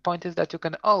 So the point is that you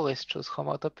can always choose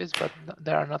homotopies, but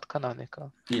they are not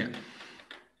canonical. Yeah.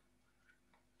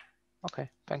 Okay,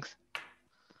 thanks.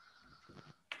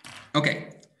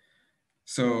 Okay.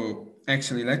 So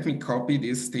actually, let me copy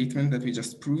this statement that we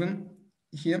just proven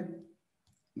here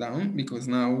down, because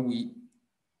now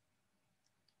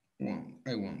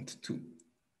I want to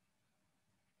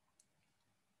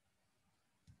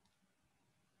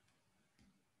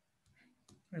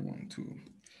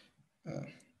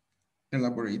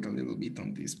elaborate a little bit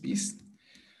on this piece.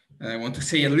 I want to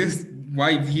say at least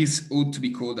why this ought to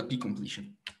be called a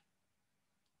p-completion.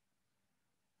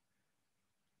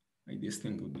 Why this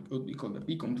thing would be called a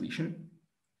p-completion.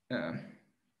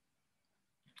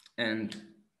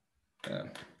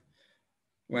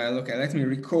 Well, okay, let me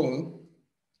recall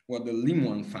what the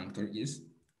lim1 functor is,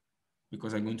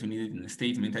 because I'm going to need it in the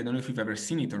statement. I don't know if you've ever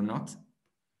seen it or not,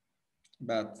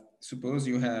 but suppose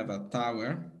you have a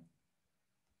tower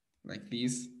like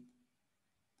this,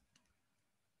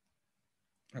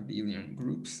 abelian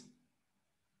groups,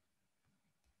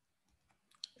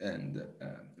 and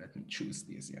let me choose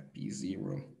this, yeah,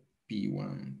 P0,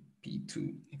 P1,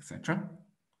 P2, etc.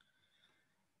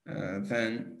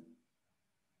 Then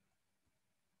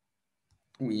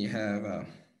we have a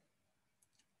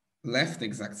left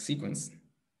exact sequence,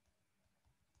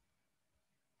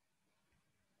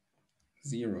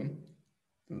 0,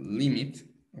 the limit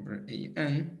over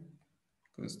an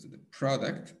goes to the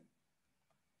product,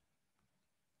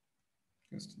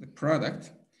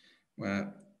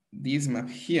 where this map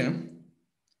here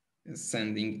is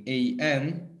sending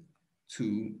an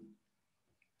to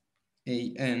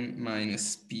an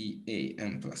minus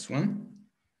pan plus 1.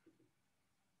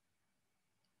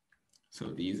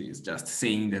 So this is just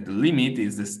saying that the limit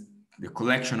is the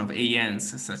collection of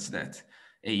ans such that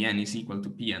an is equal to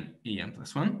an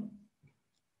plus 1.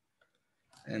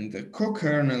 And the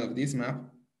co-kernel of this map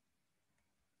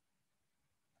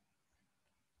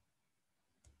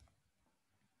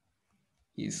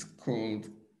is called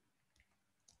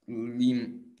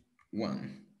lim1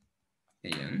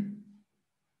 an.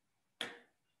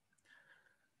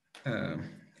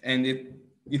 And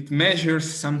it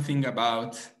measures something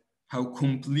about how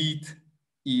complete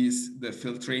is the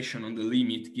filtration on the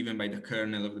limit given by the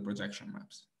kernel of the projection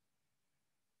maps.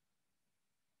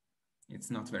 It's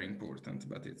not very important,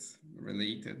 but it's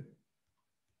related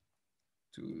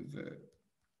to the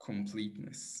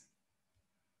completeness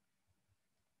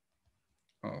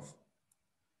of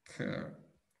ker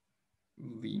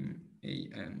lim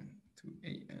an to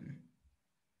an.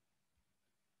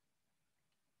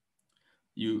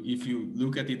 If you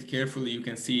look at it carefully, you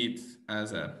can see it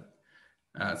as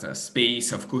a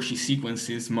space of Cauchy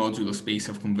sequences modulo space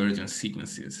of convergence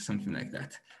sequences, something like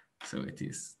that. So it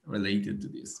is related to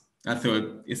this. I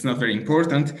thought it's not very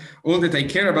important. All that I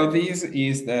care about this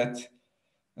is that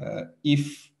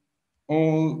if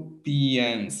all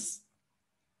PNs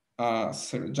are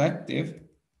surjective,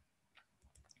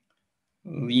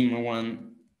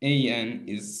 lim1 an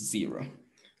is 0.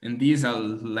 And these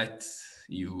I'll let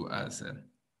you as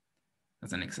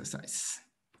an exercise.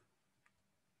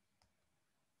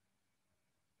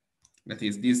 That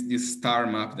is, this star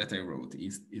map that I wrote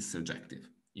is surjective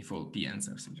if all PNs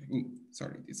are surjective. Ooh,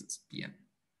 sorry, this is PN.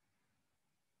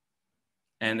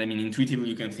 And I mean, intuitively,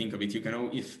 you can think of it. You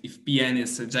can, if PN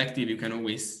is surjective, you can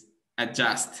always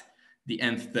adjust the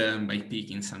nth term by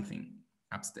picking something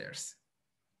upstairs.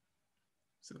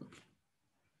 So.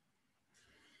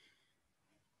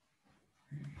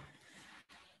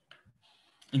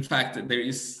 In fact, there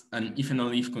is an if and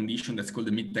only if condition that's called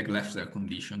the Mittag-Leffler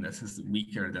condition that is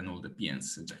weaker than all the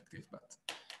PNs surjective, but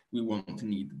we won't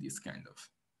need this kind of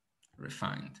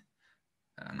refined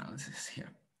analysis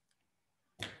here.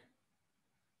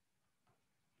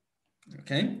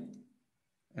 Okay,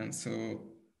 and so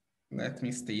let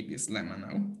me state this lemma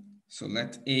now. So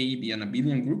let A be an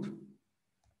abelian group.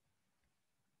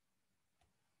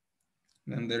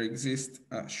 Then there exists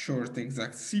a short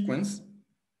exact sequence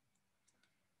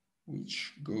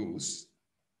which goes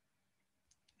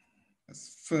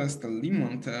as first a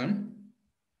lim1 term,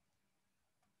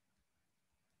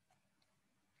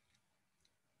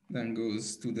 then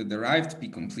goes to the derived P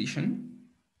completion,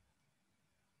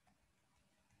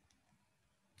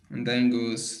 and then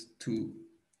goes to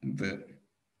the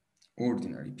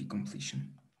ordinary P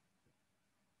completion.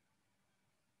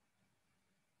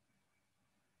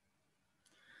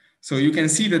 So you can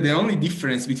see that the only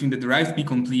difference between the derived P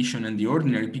completion and the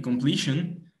ordinary P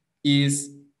completion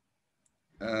is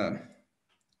the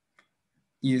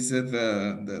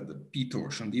P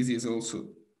torsion. This is also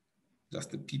just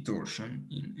the P torsion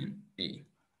in A.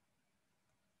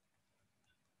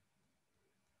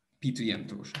 P to the n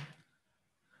torsion.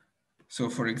 So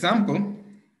for example,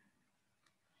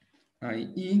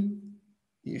 i.e.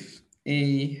 if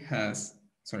A has,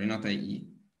 sorry, not i.e.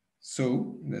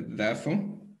 So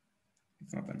therefore,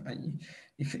 it's not an i.e.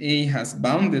 If A has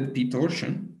bounded P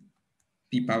torsion,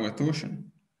 P power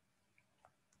torsion,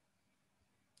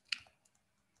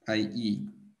 i.e.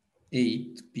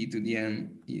 A to P to the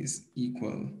n is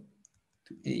equal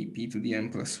to A P to the n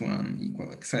plus 1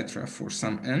 equal, etc. for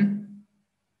some n.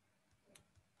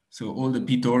 So all the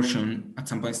P torsion at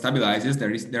some point stabilizes.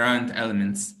 There aren't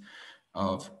elements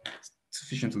of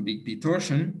sufficiently big P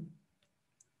torsion.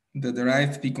 The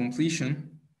derived P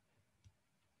completion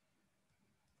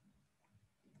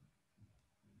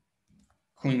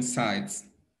coincides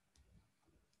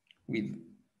with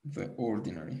the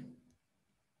ordinary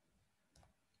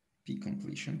P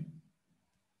completion.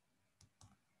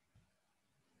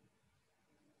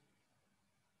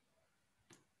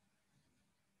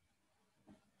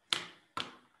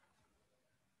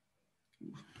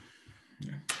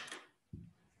 Yeah.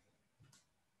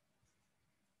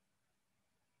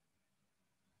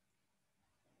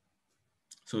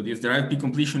 So this derived P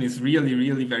completion is really,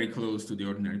 really very close to the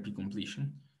ordinary P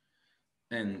completion.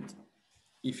 And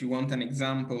if you want an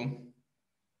example,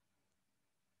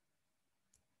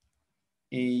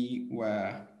 A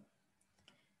where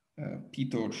P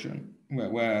torsion,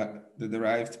 where the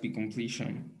derived P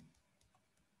completion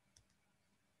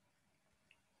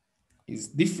is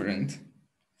different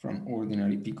from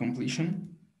ordinary P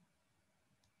completion,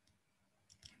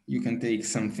 you can take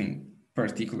something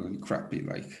particularly crappy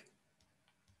like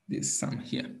this sum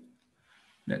here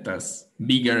that has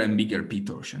bigger and bigger P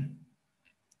torsion.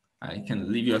 I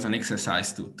can leave you as an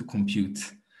exercise to compute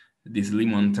this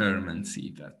lim1 term and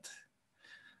see that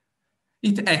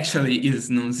it actually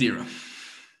is non-zero.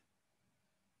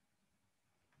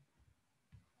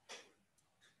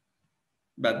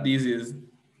 But this is,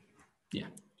 yeah.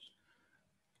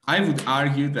 I would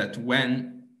argue that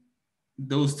when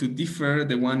those two differ,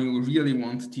 the one you really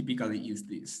want typically is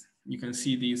this. You can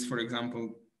see this, for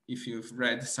example, if you've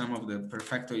read some of the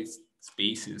perfectoid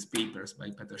spaces papers by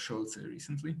Peter Scholze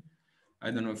recently. I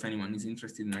don't know if anyone is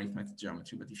interested in arithmetic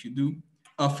geometry, but if you do,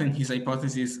 often his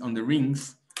hypotheses on the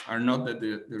rings are not that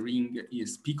the ring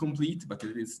is P complete, but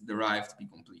it is derived P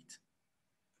complete,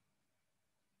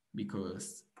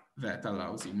 because that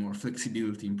allows you more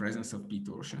flexibility in presence of P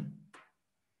torsion.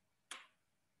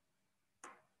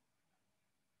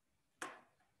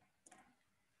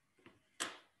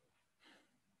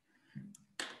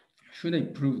 Should I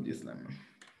prove this lemma?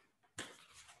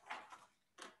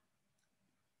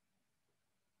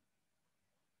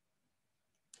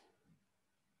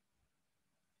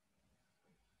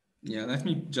 Yeah, let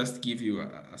me just give you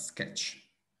a sketch.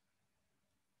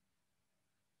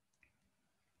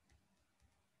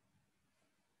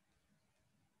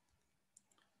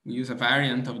 We use a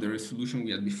variant of the resolution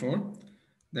we had before.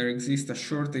 There exists a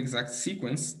short exact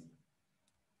sequence,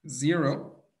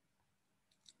 0,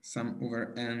 sum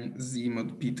over n z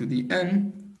mod p to the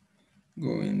n,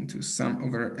 going to sum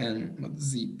over n mod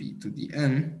zp to the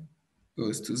n,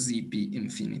 goes to zp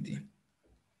infinity,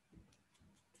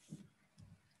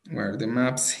 where the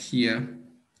maps here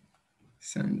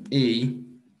send a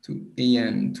to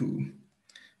an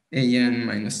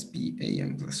minus p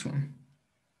an plus 1.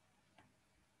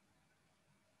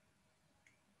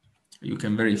 You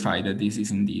can verify that this is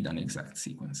indeed an exact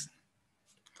sequence.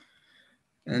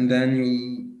 And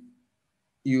then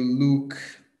you look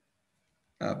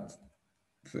at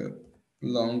the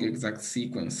long exact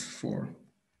sequence for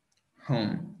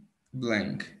hom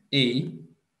blank A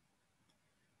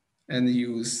and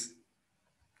use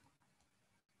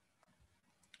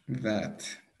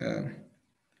that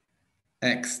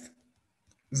x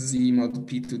z mod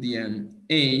p to the n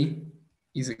A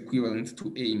is equivalent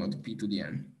to A mod P to the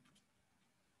N,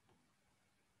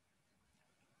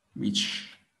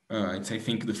 which it's, I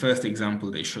think, the first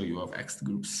example they show you of X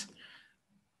groups.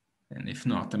 And if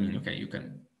not, I mean, okay, you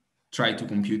can try to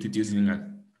compute it using a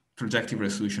projective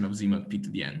resolution of Z mod P to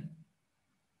the N,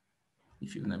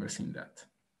 if you've never seen that.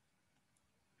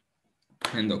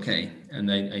 And okay,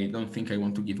 and I don't think I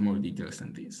want to give more details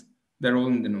than this. They're all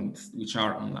in the notes, which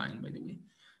are online, by the way.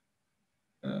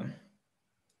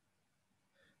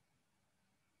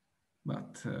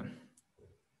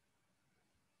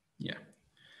 Yeah.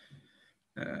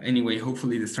 Anyway,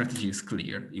 hopefully the strategy is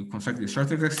clear. You construct the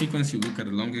short exact sequence, you look at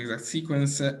the long exact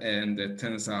sequence, and it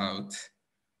turns out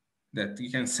that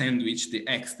you can sandwich the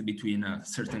X between a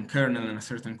certain kernel and a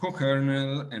certain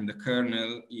co-kernel, and the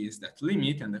kernel is that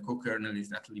limit, and the co-kernel is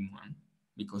that lim1,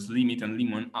 because limit and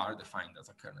lim1 are defined as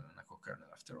a kernel and a co-kernel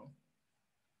after all.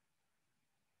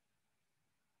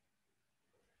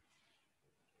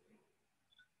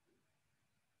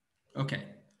 Okay.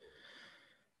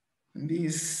 And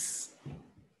this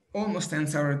almost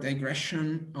ends our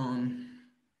digression on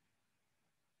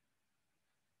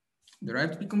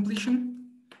derived P-completion.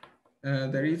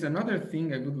 There is another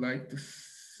thing I would like to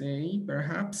say,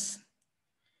 perhaps.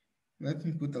 Let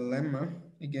me put a lemma.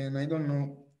 Again, I don't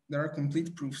know. There are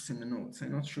complete proofs in the notes.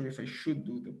 I'm not sure if I should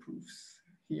do the proofs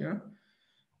here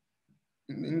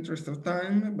in the interest of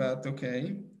time, but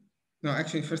okay. No,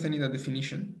 actually, first I need a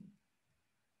definition.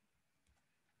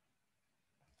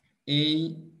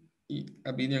 A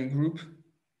abelian group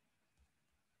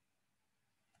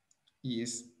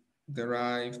is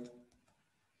derived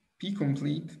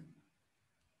P-complete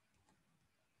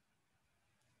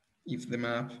if the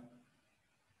map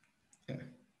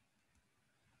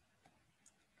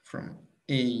from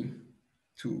A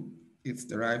to its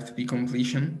derived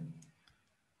P-completion,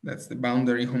 that's the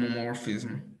boundary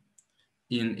homomorphism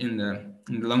in the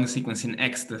long sequence in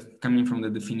X that coming from the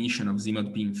definition of Z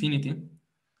mod P infinity,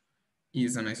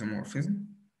 is an isomorphism.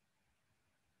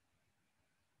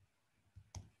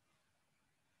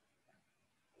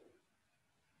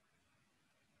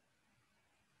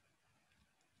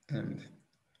 And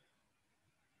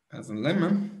as a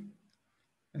lemma,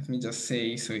 let me just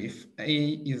say, so if A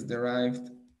is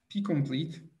derived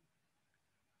P-complete,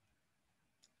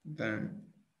 then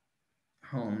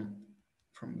hom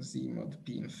from Z mod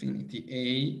P infinity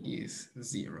A is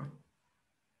 0.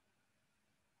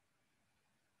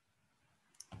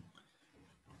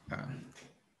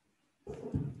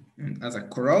 And as a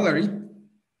corollary,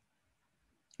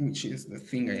 which is the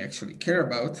thing I actually care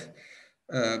about,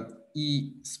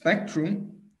 E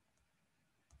spectrum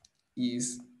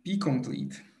is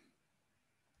P-complete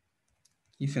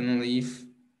if and only if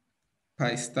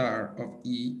pi star of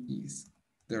E is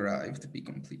derived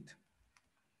P-complete.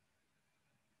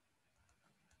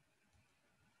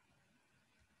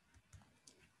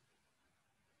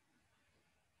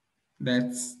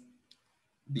 That's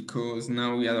because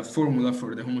now we have a formula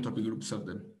for the homotopy groups of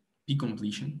the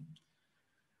P-completion.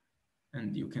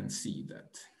 And you can see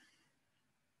that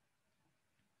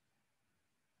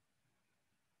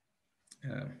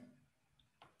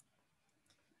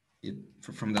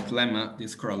from that lemma,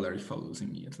 this corollary follows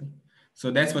immediately. So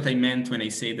that's what I meant when I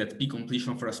say that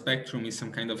P-completion for a spectrum is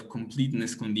some kind of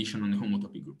completeness condition on the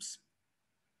homotopy groups.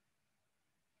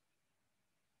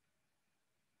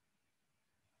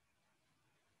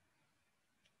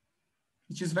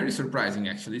 Which is very surprising,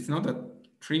 actually. It's not a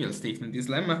trivial statement. This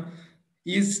lemma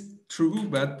is true,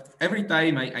 but every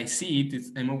time I see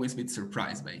it, I'm always a bit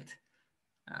surprised by it.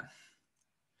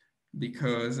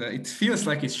 Because it feels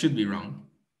like it should be wrong,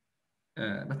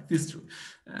 but it is true.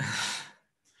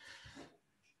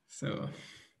 So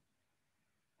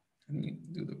let me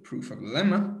do the proof of the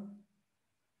lemma.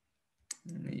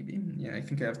 Maybe, yeah, I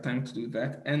think I have time to do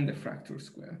that and the fractal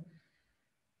square.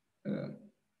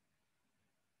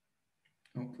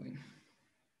 Okay.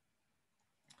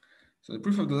 So the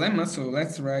proof of the lemma, so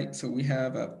let's write, so we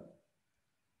have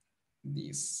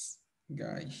this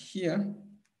guy here,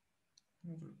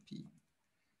 over P,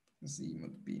 Z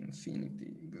mod P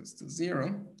infinity goes to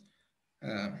 0.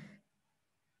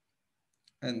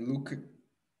 And look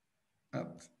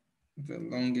at the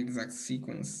long exact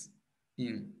sequence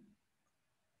in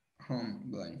hom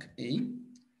blank A.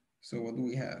 So what do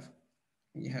we have?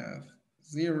 We have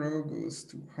 0 goes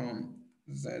to hom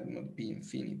Z mod P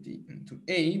infinity into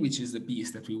A, which is the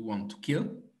piece that we want to kill.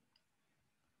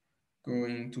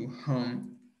 Going to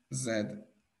hom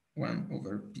Z1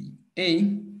 over P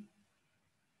A,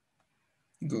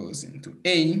 goes into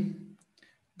A,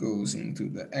 goes into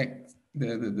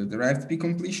the derived P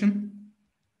completion.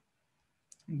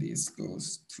 This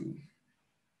goes to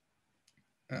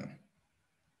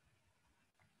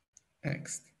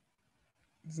x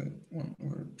z1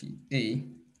 over pa,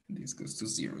 this goes to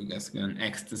 0. You guys get an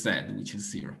x to z, which is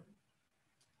 0.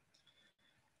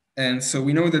 And so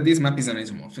we know that this map is an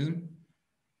isomorphism.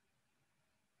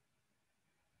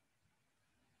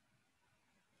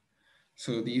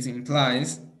 So this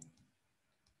implies,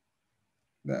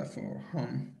 therefore,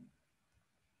 hom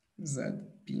z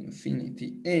p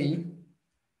infinity a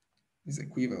is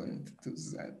equivalent to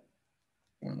z1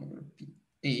 over p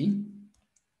a.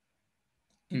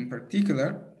 In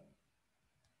particular,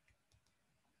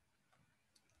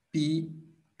 p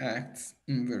acts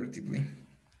invertibly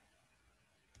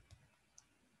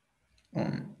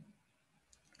on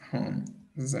hom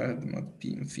z mod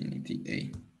p infinity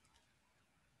a,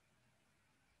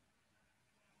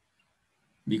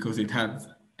 because it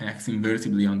acts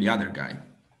invertibly on the other guy.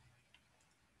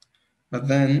 But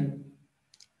then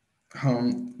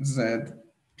hom z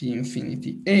p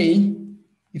infinity a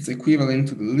is equivalent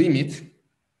to the limit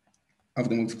of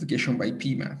the multiplication by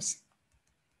p maps.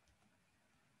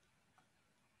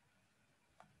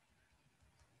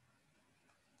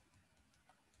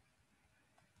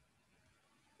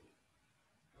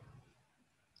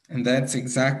 And that's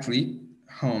exactly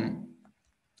hom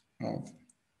of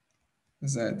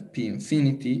z p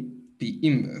infinity p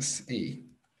inverse a.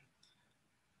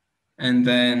 And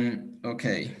then,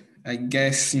 okay, I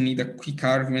guess you need a quick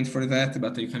argument for that,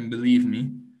 but you can believe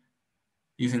me,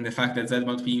 using the fact that z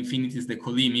mod p infinity is the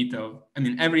colimit of, I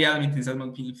mean, every element in z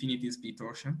mod p infinity is p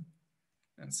torsion.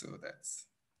 And so that's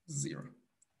 0.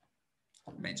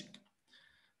 Magic.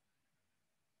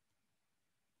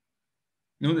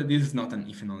 Note that this is not an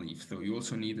if and only if, though. You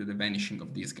also need the vanishing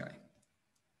of this guy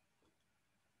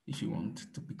if you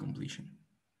want to be completion.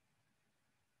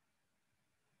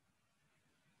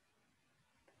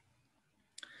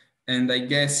 And I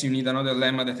guess you need another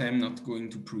lemma that I'm not going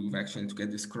to prove, actually, to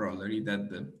get this corollary, that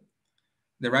the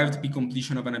derived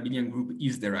p-completion of an abelian group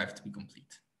is derived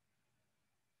p-complete.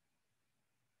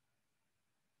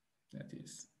 That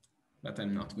is, but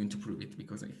I'm not going to prove it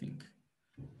because I think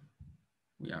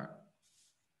we are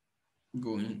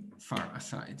going far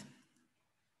aside.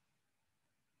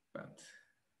 But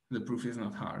the proof is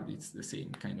not hard, it's the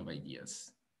same kind of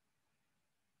ideas.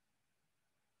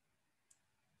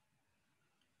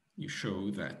 You show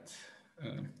that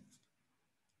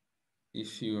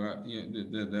if you are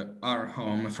the R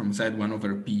hom from Z1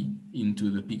 over P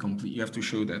into the P complete, you have to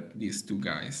show that these two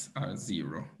guys are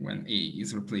 0 when A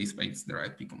is replaced by its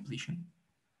derived P completion.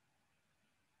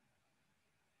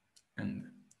 And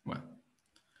well,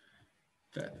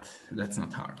 that's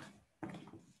not hard.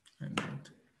 I'm going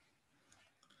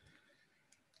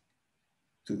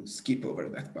to skip over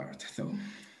that part, though,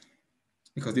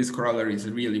 because this corollary is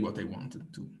really what I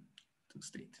wanted to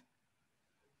state.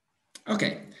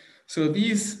 Okay, so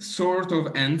this sort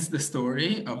of ends the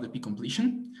story of the P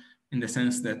completion in the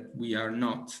sense that we are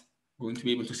not going to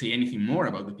be able to say anything more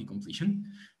about the P completion,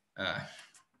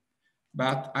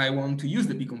 but I want to use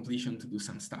the P completion to do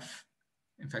some stuff.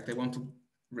 In fact, I want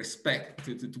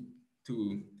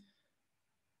to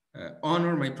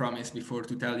honor my promise before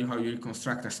to tell you how you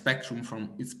reconstruct a spectrum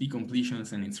from its P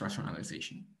completions and its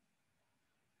rationalization.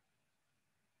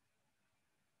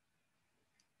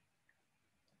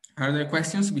 Are there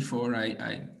questions before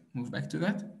I move back to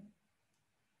that?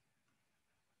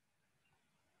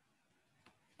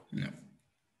 No.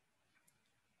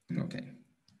 Okay.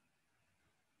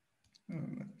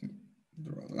 Let me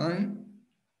draw a line.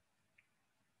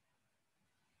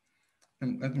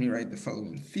 And let me write the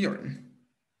following theorem,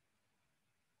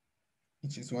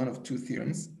 which is one of two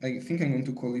theorems. I think I'm going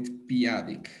to call it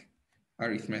p-adic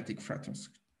arithmetic fracture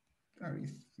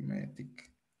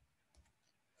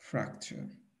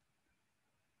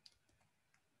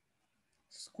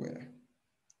square.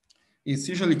 It's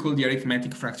usually called the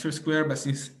arithmetic fracture square, but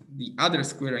since the other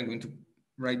square I'm going to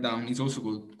write down is also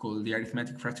called the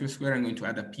arithmetic fracture square, I'm going to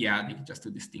add a p-adic just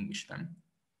to distinguish them.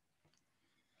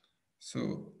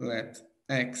 So let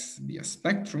X be a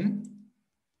spectrum,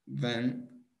 then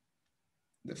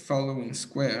the following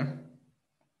square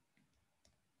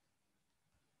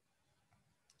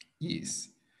is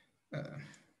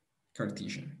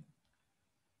Cartesian.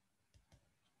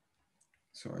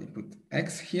 So I put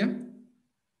X here,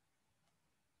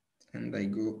 and I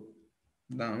go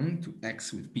down to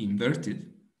X with P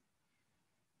inverted.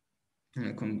 And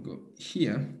I can go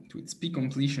here to its P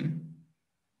completion,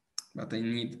 but I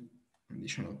need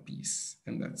additional P's,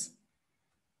 and that's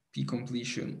P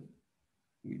completion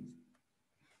with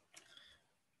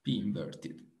P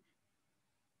inverted.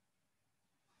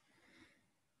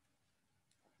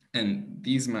 And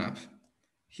this map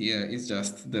here is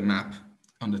just the map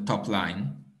on the top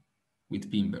line with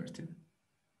P inverted.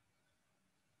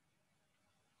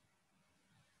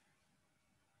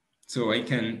 So I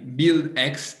can build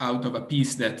X out of a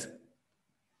piece that's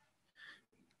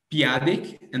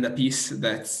p-adic and a piece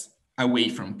that's away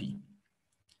from P.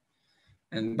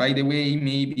 And by the way,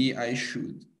 maybe I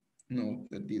should note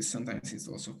that this sometimes is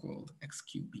also called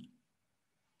XQP.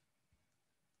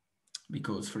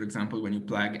 Because, for example, when you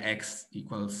plug X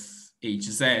equals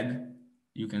HZ,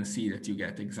 you can see that you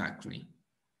get exactly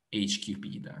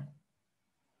HQP there.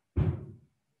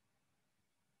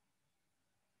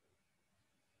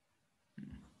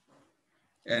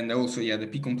 And also, yeah, the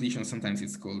P completion, sometimes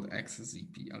it's called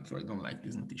XZP, although I don't like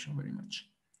this notation very much.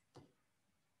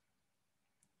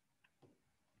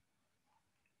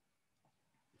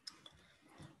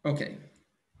 Okay.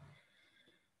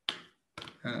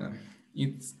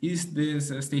 Is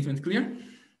this statement clear?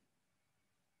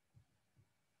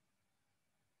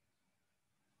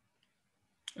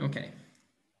 Okay.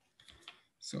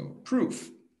 So proof,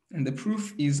 and the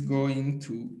proof is going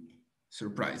to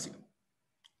surprise you.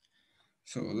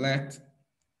 So let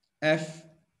F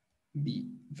be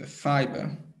the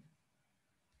fiber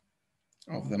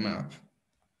of the map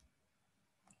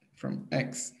from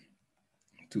X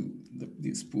to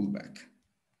this pullback.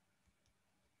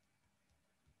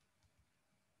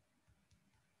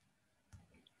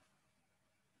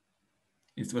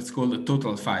 It's what's called the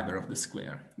total fiber of the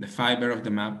square, the fiber of the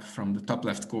map from the top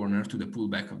left corner to the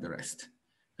pullback of the rest.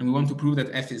 And we want to prove that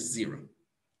F is 0.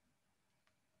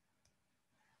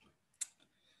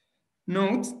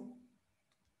 Note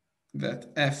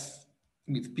that F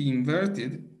with P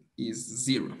inverted is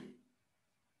 0.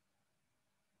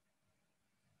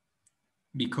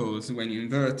 Because when you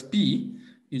invert P,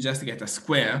 you just get a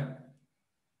square.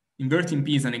 Inverting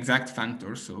P is an exact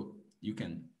functor, so you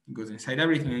can go inside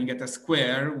everything and you get a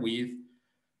square with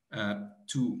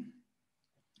two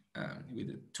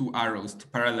arrows, two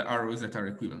parallel arrows that are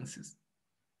equivalences,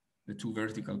 the two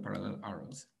vertical parallel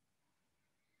arrows.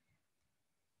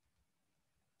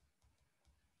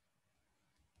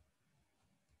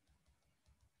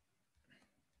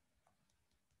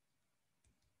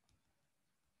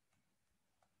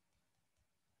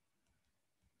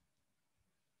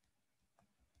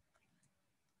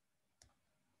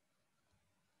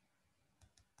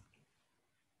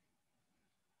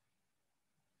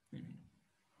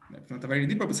 That's not a very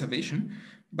deep observation,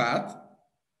 but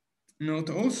note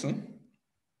also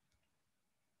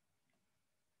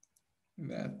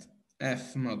that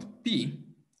F mod P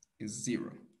is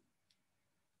 0,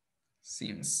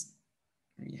 since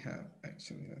we have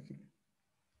actually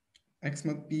X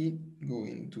mod P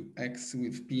going to X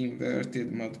with P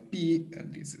inverted mod P,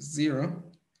 and this is 0,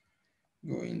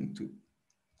 going to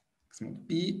X mod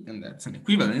P, and that's an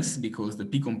equivalence because the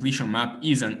P completion map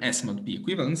is an S mod P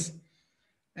equivalence.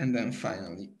 And then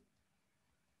finally,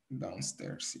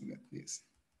 downstairs, you get this.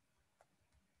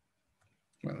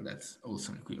 Well, that's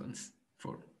also an equivalence.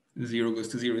 For 0 goes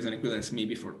to 0 is an equivalence,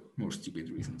 maybe for more stupid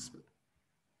reasons, but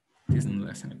it is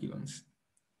nonetheless an equivalence.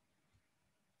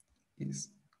 Is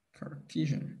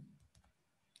Cartesian.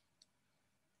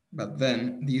 But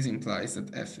then this implies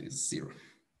that F is 0.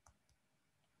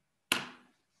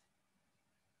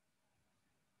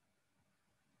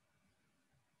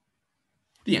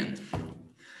 The end.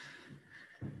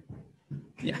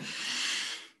 Yeah.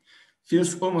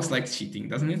 Feels almost like cheating,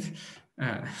 doesn't it?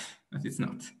 But it's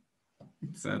not.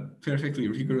 It's a perfectly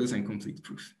rigorous and complete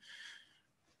proof.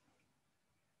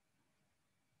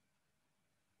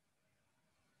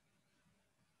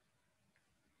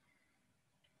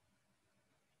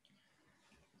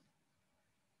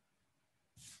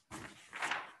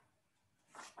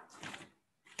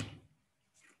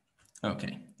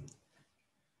 Okay.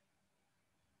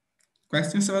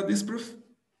 Questions about this proof?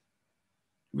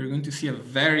 We're going to see a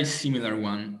very similar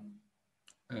one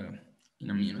in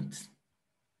a minute.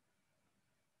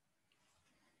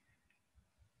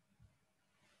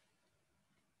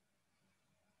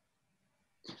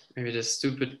 Maybe that's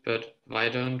stupid, but why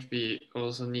don't we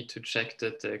also need to check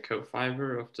that the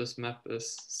cofiber of this map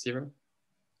is 0?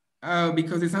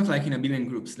 Because it's not like in abelian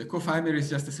groups. The cofiber is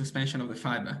just a suspension of the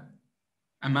fiber.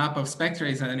 A map of spectra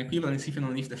is an equivalence if and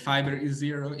only if the fiber is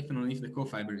 0, if and only if the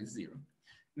cofiber is 0.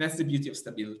 That's the beauty of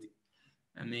stability.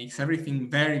 It makes everything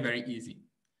very, very easy.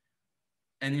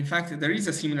 And in fact, there is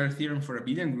a similar theorem for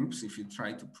abelian groups if you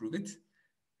try to prove it.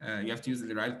 You have to use the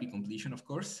derived P completion, of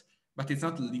course, but it's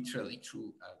not literally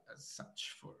true as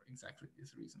such for exactly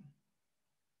this reason.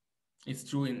 It's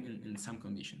true in some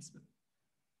conditions,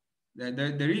 but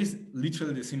there is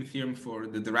literally the same theorem for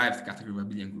the derived category of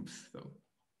abelian groups, though,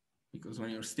 because when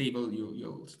you're stable,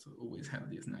 you always have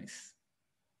these nice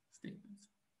statements.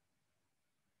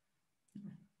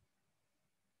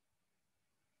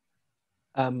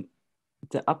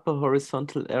 the upper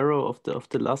horizontal arrow of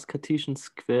the last Cartesian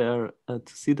square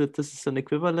to see that this is an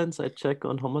equivalence, I check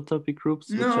on homotopy groups.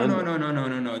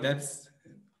 No.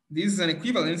 This is an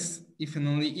equivalence if and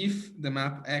only if the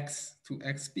map X to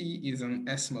XP is an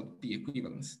S mod P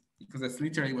equivalence, because that's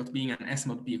literally what being an S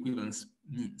mod P equivalence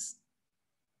means.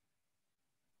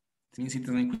 It means it's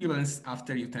an equivalence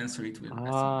after you tensor it with S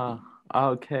mod P.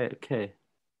 Okay.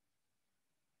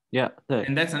 Yeah.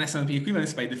 And that's an S mod P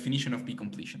equivalence by definition of P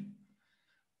completion.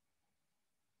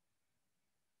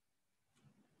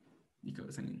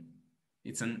 Because I mean,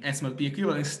 it's an S mod P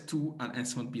equivalence to an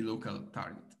S mod P local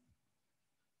target.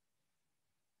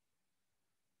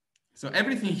 So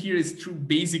everything here is true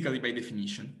basically by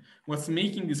definition. What's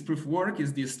making this proof work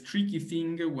is this tricky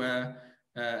thing where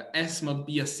S mod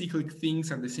P acyclic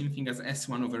things are the same thing as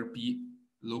S1 over P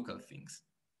local things.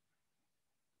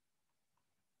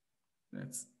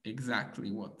 That's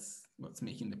exactly what's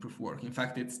making the proof work. In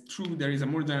fact, it's true. There is a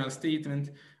more general statement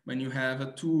when you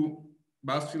have two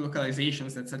boundary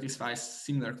localizations that satisfy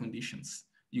similar conditions,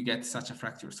 you get such a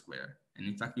fracture square. And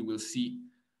in fact, we will see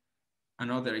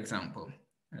another example.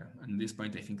 At this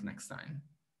point, I think next time,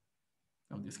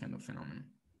 of this kind of phenomenon.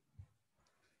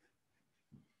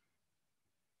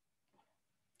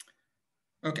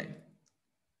 Okay.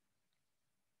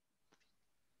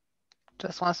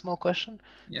 Just one small question.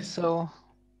 Yes. So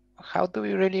how do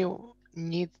we really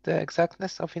need the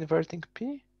exactness of inverting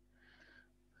P?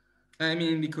 I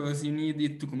mean, because you need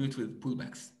it to commute with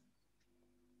pullbacks.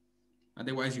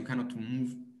 Otherwise, you cannot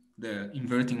move the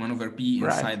inverting 1 over P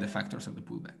inside the factors of the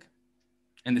pullback.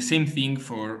 And the same thing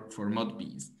for mod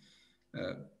P's.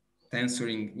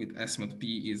 Tensoring with S mod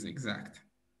P is exact.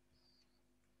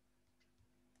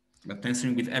 But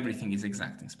tensoring with everything is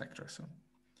exact in spectra. So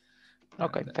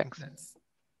okay, thanks. That's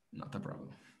not a problem.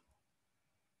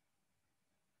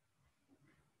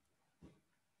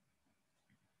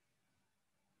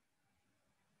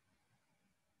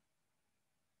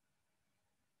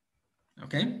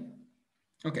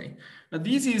 Okay. But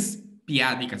this is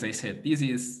p-adic, as I said. This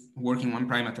is working one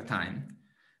prime at a time.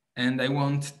 And I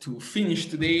want to finish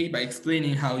today by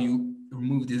explaining how you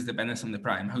remove this dependence on the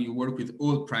prime, how you work with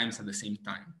all primes at the same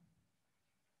time.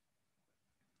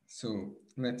 So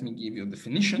let me give you a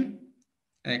definition.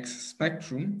 X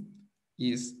spectrum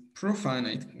is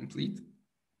profinite complete,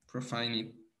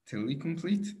 profinitely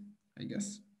complete, I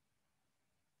guess,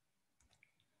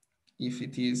 if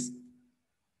it is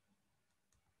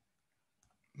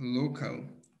local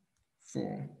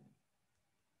for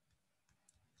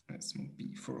S mod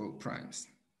P for all primes.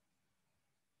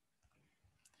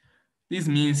 This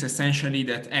means essentially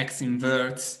that X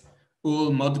inverts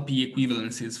all mod P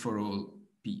equivalences for all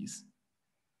P's.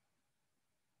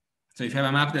 So if you have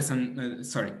a map that's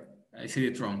sorry, I said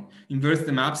it wrong. Inverts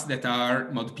the maps that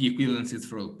are mod P equivalences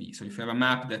for all P. So if you have a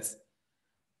map that's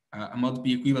a mod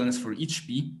P equivalence for each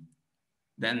P,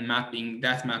 then mapping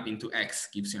that map into X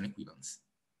gives you an equivalence.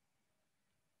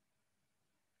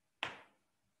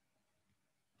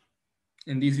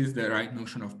 And this is the right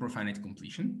notion of profinite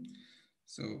completion.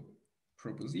 So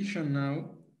proposition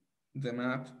now, the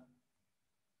map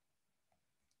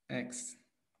X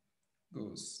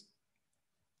goes,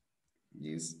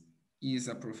 this is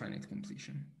a profinite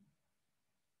completion.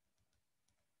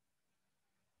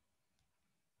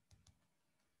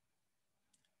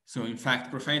 So in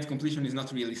fact, profinite completion is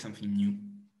not really something new.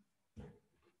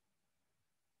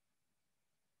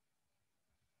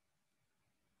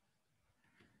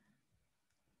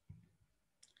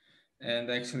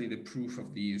 And actually the proof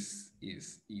of this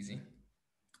is easy,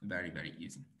 very, very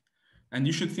easy. And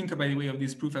you should think, by the way, of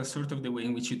this proof as sort of the way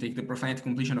in which you take the profinite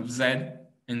completion of Z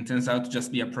and it turns out to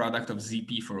just be a product of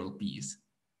ZP for all P's.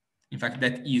 In fact,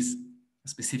 that is a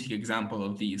specific example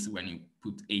of this when you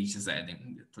put HZ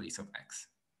in the place of X.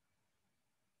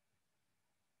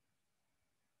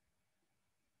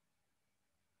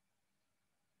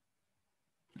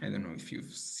 I don't know if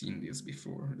you've seen this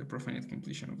before, the profinite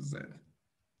completion of Z.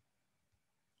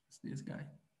 It's this guy.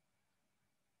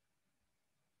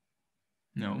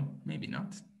 No, maybe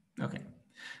not. Okay,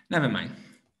 never mind.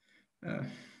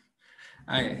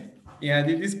 Yeah,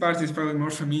 this part is probably more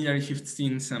familiar if you've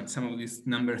seen some of these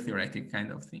number theoretic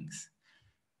kind of things.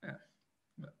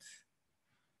 But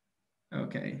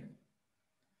okay.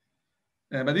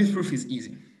 But this proof is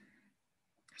easy.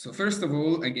 So first of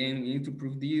all, again, we need to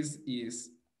prove this is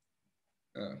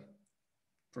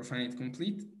profinite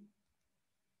complete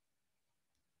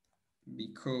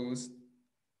because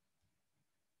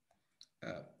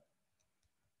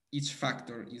each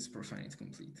factor is profinite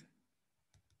complete.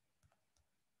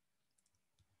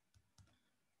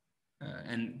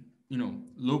 And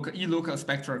local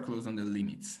spectra are closed on the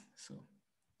limits. So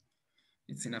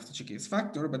it's enough to check its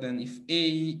factor, but then if A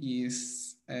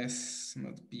is S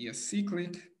mod P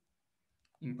acyclic,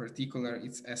 in particular,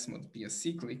 it's S mod P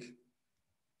acyclic,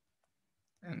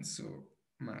 and so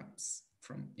maps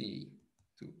from A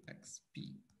to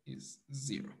XP is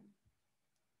 0.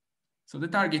 So the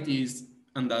target is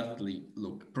undoubtedly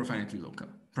profinitely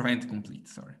complete,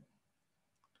 sorry.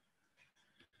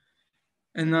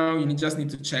 And now you just need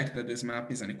to check that this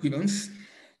map is an equivalence.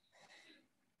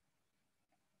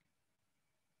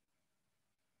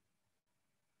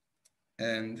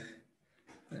 And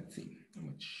let's see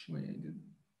which way I did.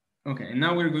 Okay, and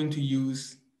now we're going to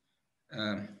use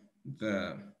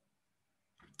the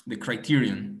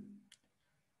criterion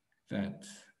that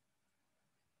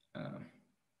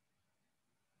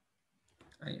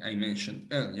I mentioned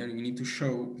earlier. We need to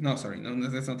show, no, sorry, no,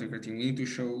 that's not the criterion. We need to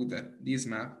show that this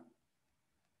map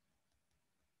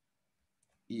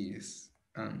is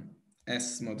an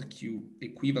S mod Q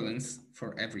equivalence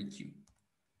for every Q.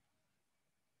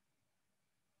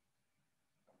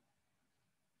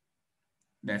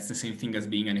 That's the same thing as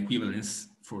being an equivalence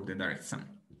for the direct sum.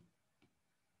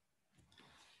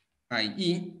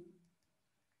 i.e.,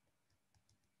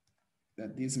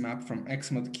 that this map from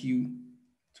X mod Q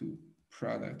to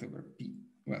product over P,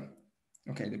 well,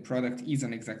 okay, the product is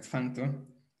an exact functor,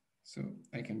 so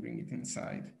I can bring it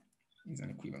inside, is an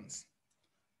equivalence.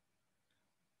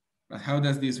 But how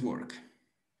does this work?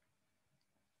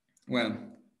 Well,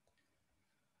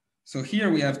 so here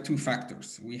we have two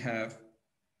factors. We have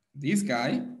this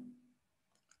guy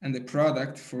and the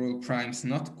product for all primes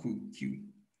not Q.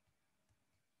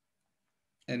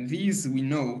 And these we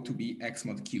know to be X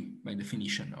mod Q by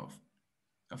definition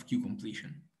of Q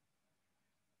completion.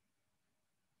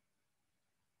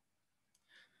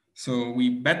 So we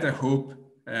better hope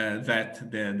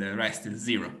that the rest is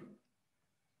 0.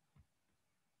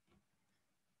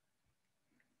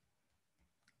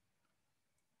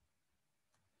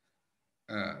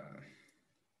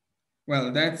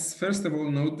 Well, that's first of all,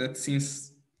 note that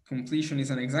since completion is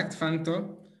an exact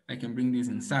functor, I can bring this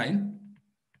inside.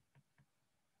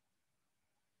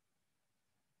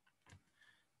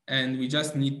 And we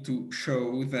just need to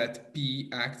show that P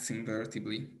acts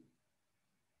invertibly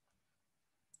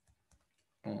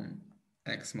on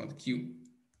X mod Q.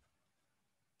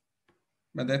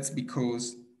 But that's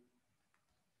because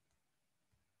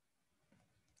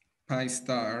pi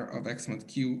star of X mod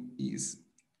Q is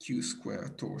Q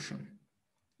square torsion,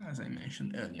 as I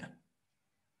mentioned earlier.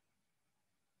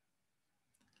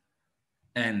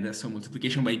 And so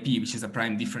multiplication by P, which is a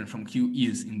prime different from Q,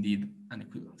 is indeed an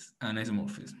equivalence, an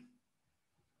isomorphism.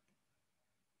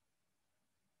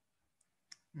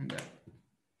 And that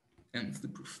ends the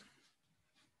proof.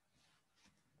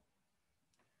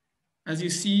 As you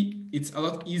see, it's a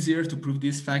lot easier to prove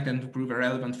this fact than to prove a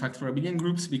relevant fact for abelian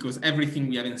groups, because everything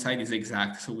we have inside is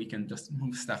exact, so we can just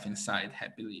move stuff inside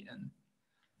happily. And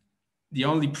the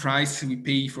only price we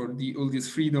pay for all this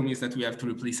freedom is that we have to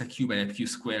replace a Q by a Q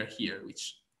square here,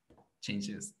 which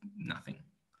changes nothing.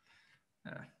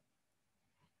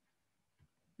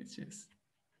 Which is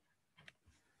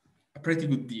a pretty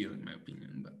good deal in my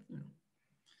opinion, but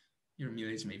your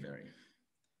mileage may vary.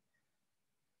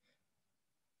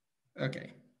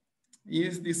 Okay,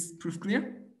 is this proof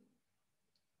clear?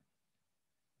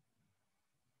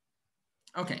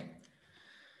 Okay,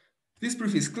 this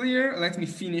proof is clear. Let me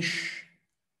finish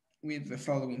with the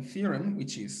following theorem,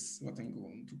 which is what I'm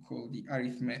going to call the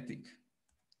arithmetic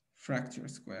fracture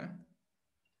square.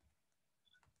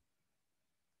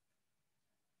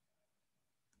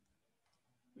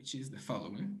 Which is the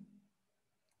following.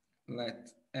 Let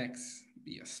X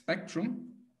be a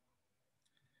spectrum.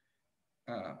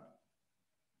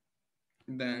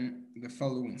 Then the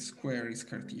following square is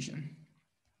Cartesian.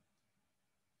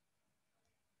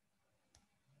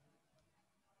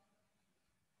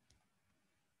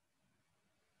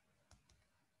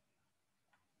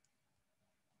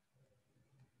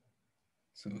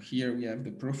 So here we have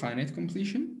the profinite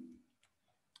completion,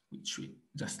 which we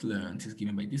just learned is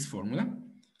given by this formula.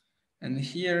 And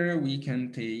here we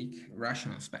can take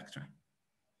rational spectra.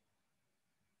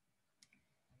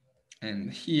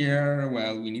 And here,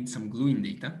 well, we need some gluing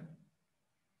data.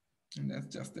 And that's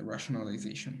just the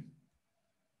rationalization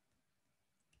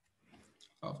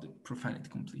of the profinite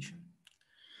completion.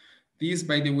 This,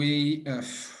 by the way,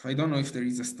 I don't know if there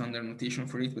is a standard notation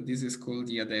for it, but this is called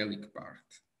the adelic part,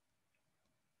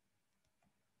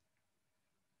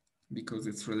 because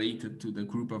it's related to the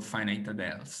group of finite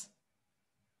adels,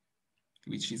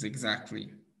 which is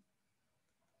exactly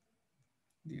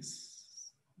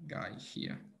this guy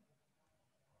here.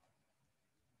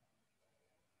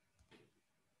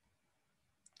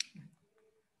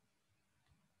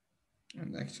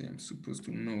 And actually, I'm supposed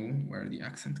to know where the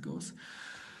accent goes.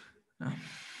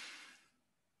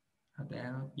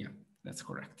 Yeah, that's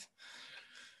correct.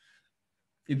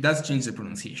 It does change the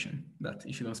pronunciation, but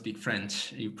if you don't speak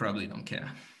French, you probably don't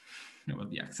care about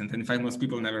the accent. And in fact, most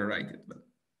people never write it, but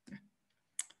yeah.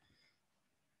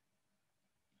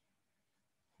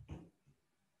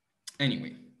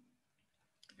 Anyway,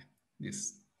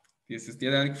 this is the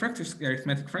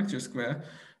arithmetic fracture square.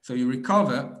 So you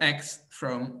recover X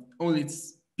from all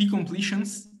its P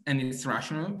completions and its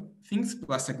rational things,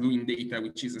 plus a gluing data,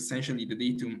 which is essentially the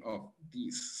datum of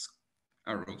this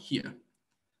arrow here.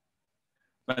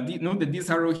 But note that this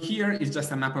arrow here is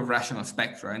just a map of rational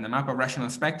spectra, and the map of rational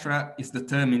spectra is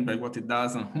determined by what it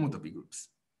does on homotopy groups.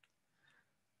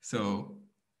 So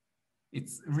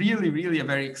it's really, really a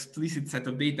very explicit set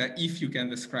of data if you can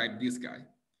describe this guy,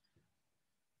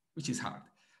 which is hard.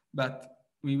 But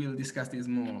we will discuss this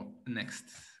more next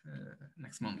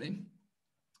Monday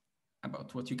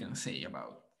about what you can say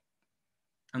about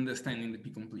understanding the P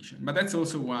completion. But that's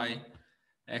also why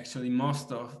actually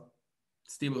most of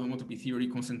stable homotopy theory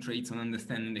concentrates on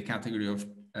understanding the category of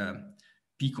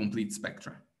P-complete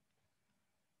spectra.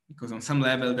 Because on some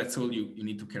level, that's all you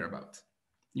need to care about.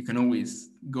 You can always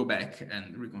go back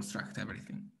and reconstruct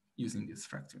everything using this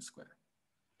fracture square.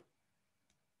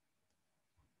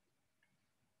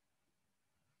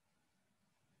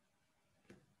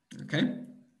 Okay,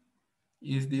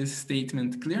 is this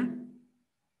statement clear?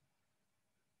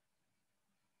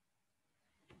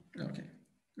 Okay.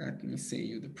 Let me say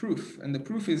you the proof. And the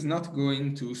proof is not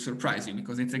going to surprise you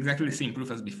because it's exactly the same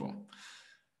proof as before.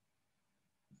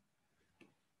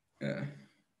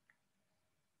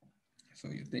 So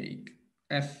you take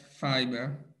F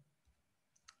fiber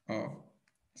of,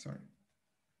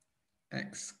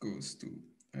 X goes to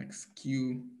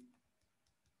XQ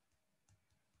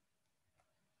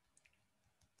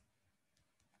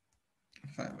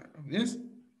fiber of this.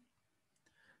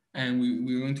 And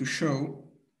we're going to show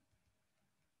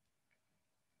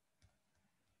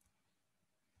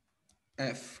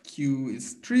FQ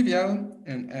is trivial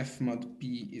and F mod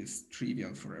P is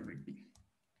trivial for every P.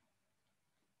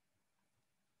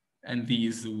 And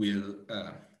these will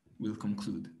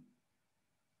conclude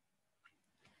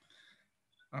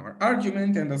our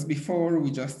argument. And as before,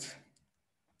 we just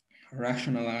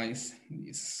rationalize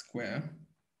this square.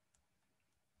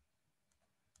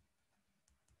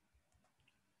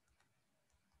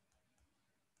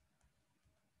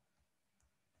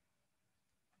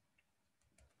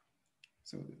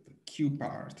 So the Q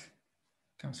part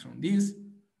comes from this,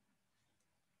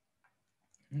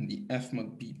 and the F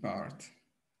mod P part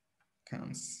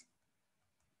comes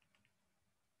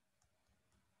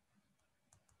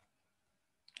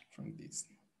from this.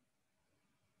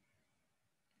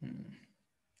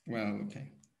 Well,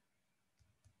 okay.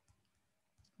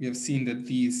 We have seen that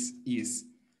this is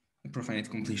a profinite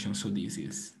completion, so this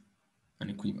is an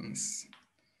equivalence.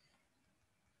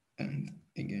 And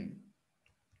again,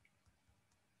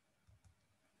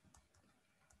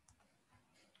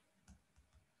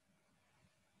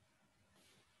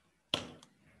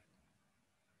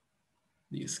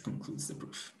 this concludes the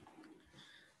proof.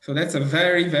 So that's a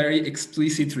very, very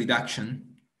explicit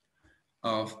reduction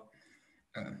of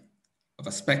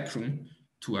a spectrum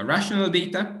to a rational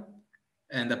data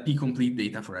and a P-complete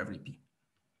data for every P.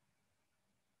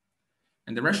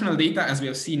 And the rational data, as we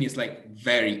have seen, is like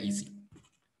very easy.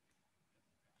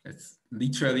 It's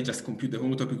literally just compute the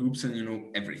homotopy groups and you know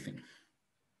everything.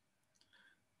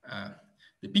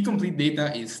 The P-complete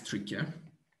data is trickier.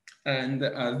 And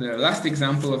the last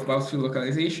example of Bousfield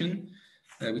localization,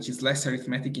 which is less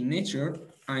arithmetic in nature,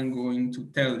 I'm going to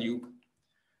tell you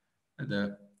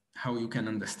how you can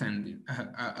understand it,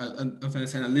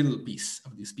 understand a little piece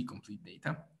of this P-complete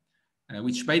data,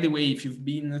 which, by the way, if you've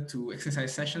been to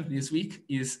exercise sessions this week,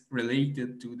 is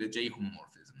related to the J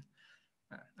homomorphism.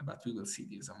 But we will see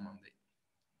this on Monday.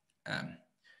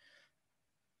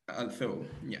 Although,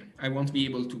 yeah, I won't be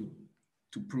able to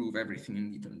prove everything in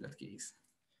detail in that case.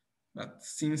 But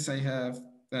since I have,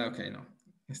 okay, no,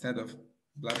 instead of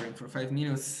blabbering for 5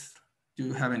 minutes, do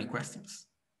you have any questions?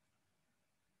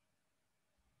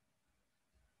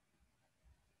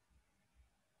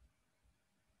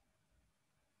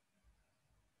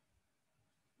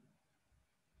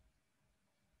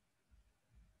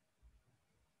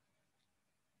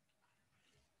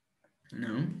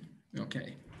 No?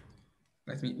 Okay.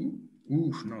 Let me,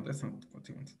 no, that's not what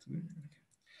I wanted to do.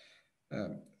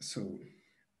 Okay. So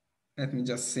let me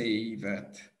just say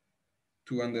that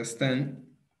to understand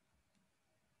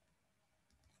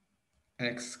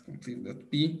X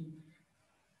complete.P,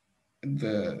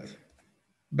 the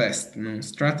best known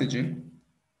strategy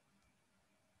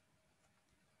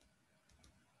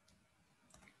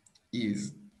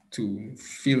is to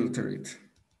filter it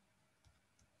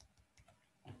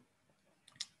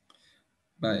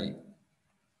by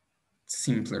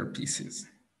simpler pieces.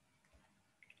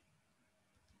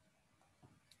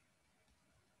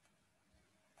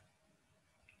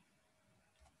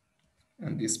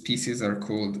 And these pieces are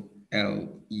called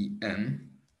LEN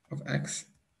of x.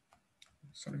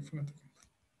 Sorry for that.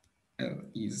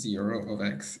 LE0 of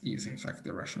x is in fact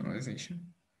the rationalization.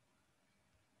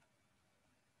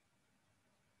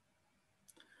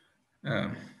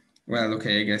 Well,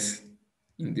 okay, I guess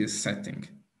in this setting,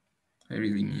 I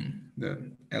really mean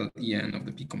the LEN of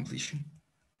the P completion.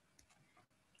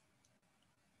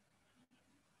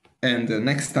 And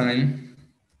next time,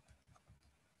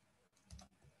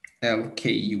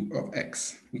 LKU of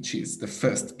x, which is the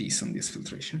first piece on this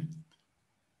filtration.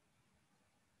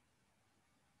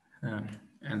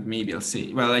 And maybe I'll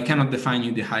say, well, I cannot define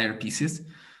you the higher pieces.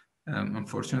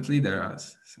 Unfortunately, there are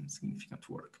some significant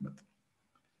work, but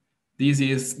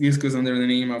this goes under the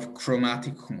name of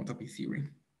chromatic homotopy theory.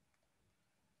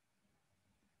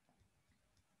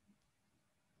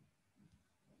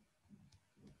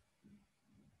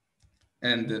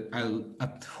 And I'll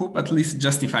hope at least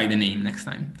justify the name next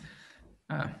time,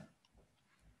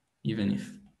 even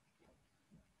if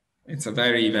it's a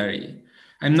very,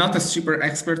 I'm not a super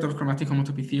expert of chromatic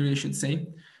homotopy theory, I should say.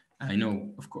 I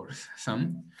know, of course,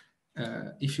 some.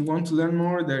 If you want to learn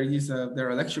more, there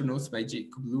are lecture notes by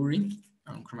Jacob Lurie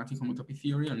on chromatic homotopy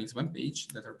theory on his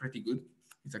webpage that are pretty good.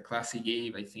 It's a class he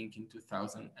gave, I think, in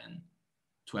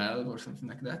 2012 or something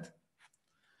like that,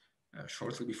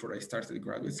 shortly before I started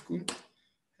graduate school.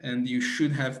 And you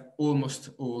should have almost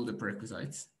all the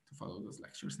prerequisites to follow those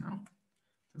lectures now,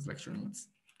 those lecture notes.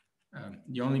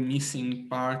 The only missing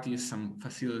part is some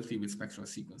facility with spectral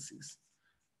sequences,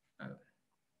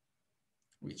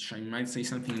 which I might say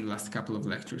something in the last couple of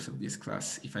lectures of this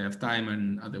class if I have time,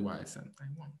 and otherwise I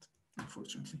won't,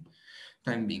 unfortunately.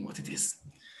 Time being what it is.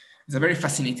 It's a very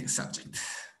fascinating subject,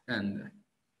 and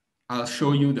I'll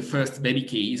show you the first baby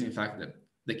case, in fact,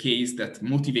 the case that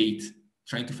motivate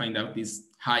trying to find out these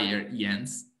higher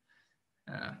ENs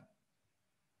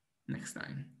next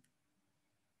time.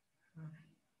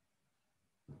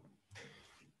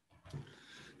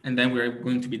 And then we're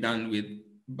going to be done with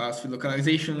Bowes field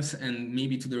localizations, and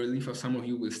maybe to the relief of some of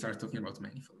you, we'll start talking about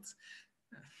manifolds.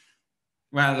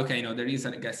 Well, okay, no, there is,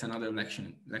 I guess, another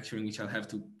lecture in which I'll have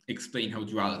to explain how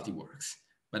duality works,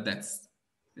 but that's,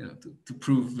 you know, to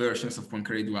prove versions of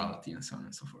Poincare duality and so on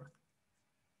and so forth.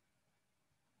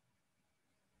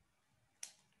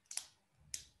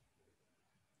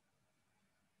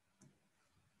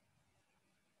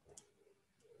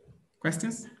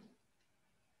 Questions?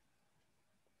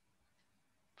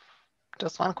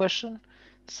 Just one question.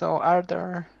 So are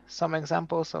there some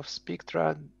examples of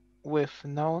spectra with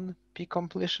known P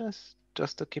completions,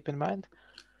 just to keep in mind?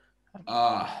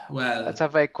 Well, that's a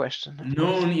vague question.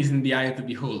 Known is in the eye of the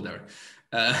beholder.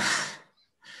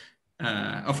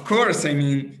 Of course, I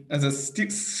mean, as a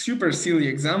super silly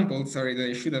example, sorry, that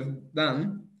I should have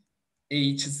done,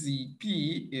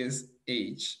 HZP is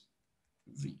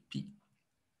HZP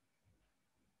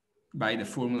by the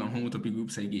formula on homotopy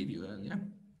groups I gave you earlier.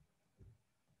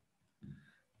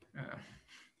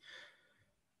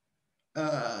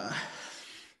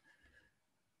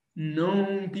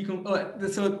 Known P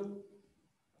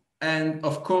and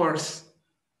of course,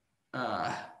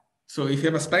 so if you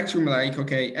have a spectrum like,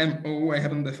 okay, MO, I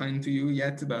haven't defined to you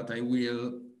yet, but I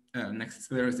will next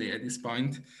Thursday at this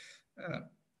point.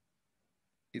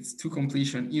 Its to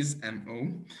completion is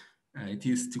MO. It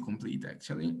is to complete,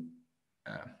 actually.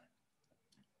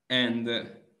 And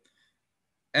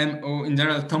MO, in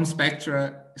general, Thom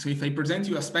spectra. So if I present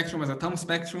you a spectrum as a Thom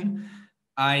spectrum,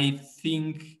 I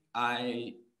think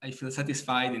I feel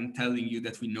satisfied in telling you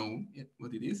that we know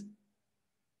what it is.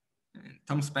 And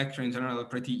Thom spectra in general are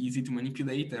pretty easy to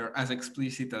manipulate. They're as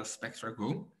explicit as spectra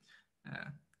go.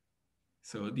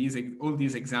 So all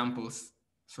these examples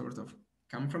sort of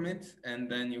come from it, and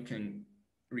then you can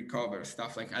recover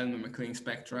stuff like Elmer-McLean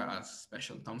spectra as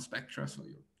special Thom spectra, so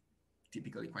you're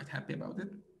typically quite happy about it.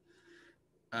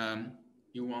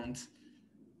 You want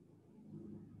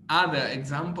other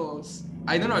examples.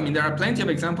 I don't know, I mean, there are plenty of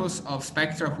examples of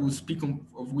spectra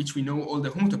of which we know all the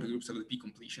homotopy groups of the P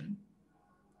completion.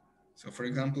 So for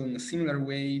example, in a similar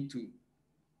way to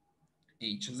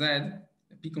HZ,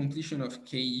 the P completion of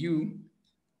KU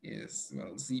is,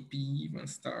 well, ZP when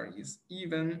star is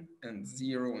even and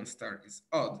 0 when star is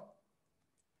odd.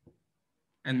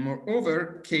 And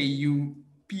moreover,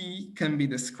 KUP can be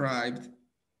described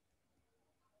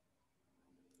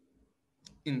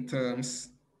in terms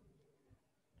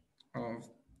of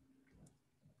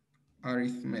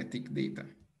arithmetic data.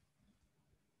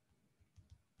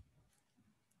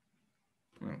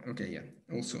 Well, okay,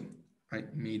 yeah. Also, I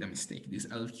made a mistake. This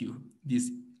LQ,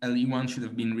 this LE1 should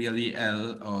have been really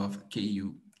L of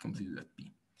KU completed at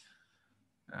P.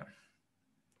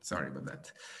 Sorry about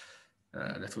that.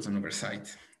 That was an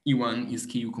oversight. E1 is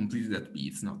KU completed at P.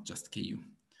 It's not just KU.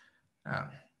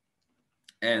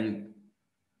 And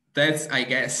that's, I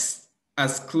guess,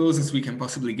 as close as we can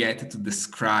possibly get to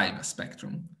describe a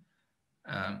spectrum.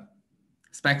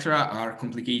 Spectra are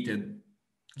complicated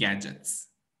gadgets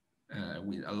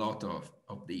with a lot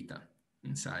of data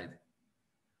inside.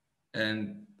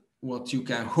 And what you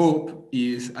can hope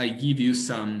is I give you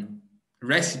some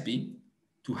recipe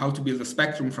to how to build a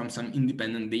spectrum from some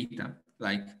independent data,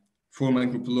 like formal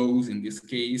group laws in this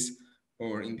case,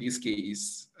 or in this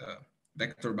case,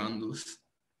 vector bundles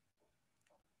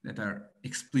that are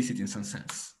explicit in some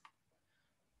sense.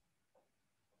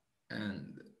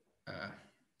 And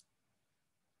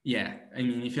yeah, I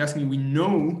mean, if you ask me, we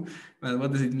know, well,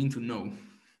 what does it mean to know?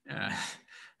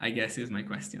 I guess is my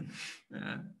question.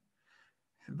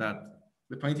 But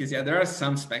the point is, yeah, there are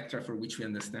some spectra for which we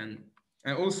understand.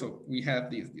 And also we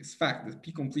have this fact that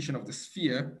P completion of the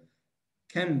sphere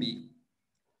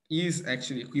is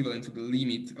actually equivalent to the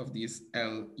limit of these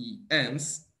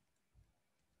LENs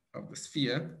of the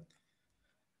sphere.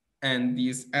 And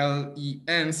these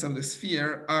LENs of the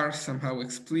sphere are somehow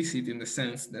explicit in the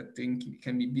sense that they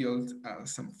can be built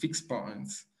as some fixed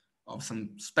points of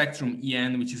some spectrum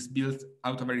En, which is built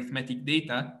out of arithmetic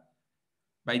data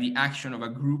by the action of a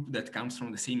group that comes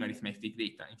from the same arithmetic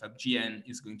data. In fact, Gn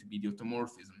is going to be the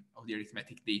automorphism of the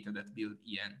arithmetic data that build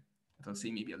En. I'll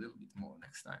say maybe a little bit more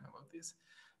next time about this.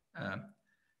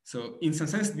 So in some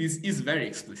sense, this is very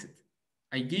explicit.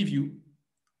 I gave you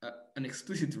an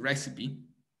explicit recipe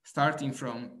starting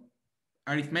from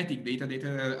arithmetic data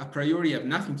that a priori have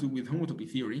nothing to do with homotopy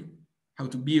theory, how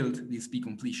to build this P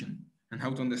completion and how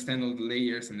to understand all the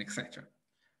layers and etc.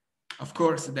 Of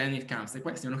course, then it comes the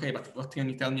question, okay, but what can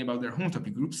you tell me about their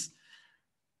homotopy groups?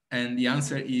 And the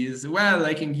answer is, well,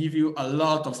 I can give you a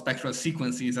lot of spectral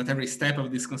sequences. At every step of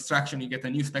this construction, you get a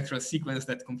new spectral sequence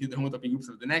that compute the homotopy groups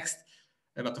of the next.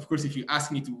 But of course, if you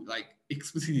ask me to like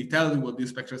explicitly tell you what these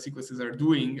spectral sequences are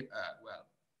doing, well,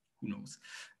 who knows?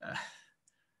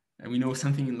 And we know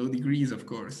something in low degrees, of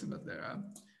course, but there are,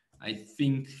 I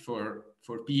think for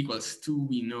P equals 2,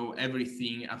 we know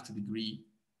everything up to degree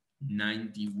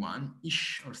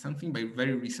 91-ish or something by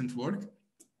very recent work.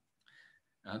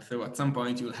 So at some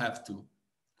point you'll have to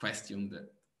question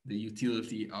the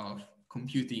utility of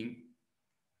computing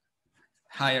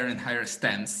higher and higher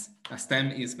stems. A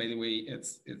stem is, by the way,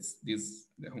 it's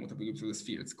the homotopy groups of the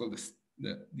sphere. It's called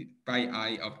the pi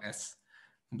I of S.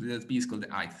 Completed P is called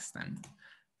the ith stem.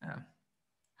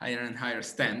 Higher and higher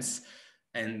stems.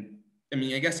 And I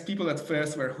mean, I guess people at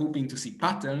first were hoping to see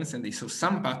patterns, and they saw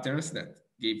some patterns that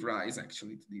gave rise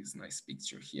actually to this nice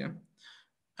picture here.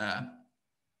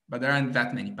 But there aren't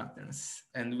that many patterns.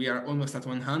 And we are almost at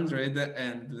 100,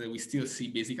 and we still see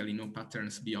basically no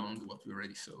patterns beyond what we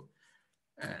already saw.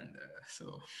 And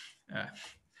so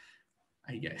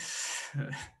I guess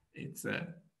it's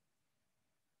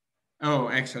oh,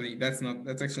 actually, that's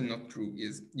actually not true.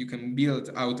 Is you can build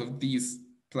out of these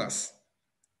plus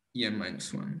En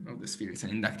minus 1 of the sphere. It's an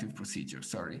inductive procedure,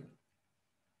 sorry.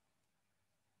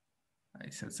 I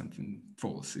said something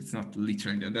false. It's not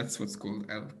literally that. That's what's called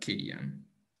LKN,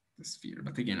 the sphere.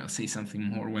 But again, I'll say something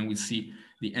more when we see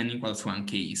the n equals 1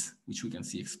 case, which we can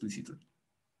see explicitly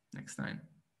next time.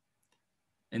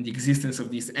 And the existence of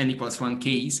this n equals 1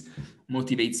 case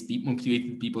motivated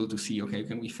people to see, okay,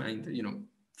 can we find,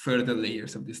 further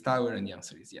layers of this tower? And the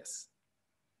answer is yes.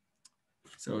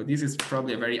 So this is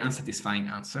probably a very unsatisfying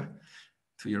answer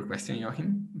to your question,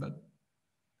 Joachim, but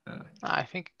I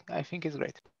think it's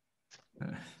great.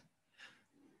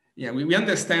 Yeah, we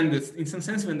understand this. In some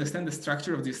sense, we understand the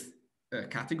structure of this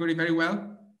category very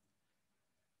well,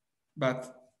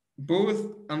 but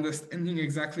both understanding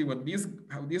exactly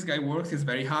how this guy works is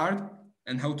very hard,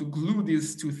 and how to glue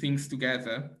these two things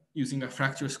together using a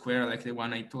fracture square like the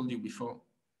one I told you before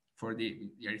for the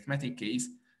arithmetic case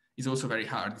is also very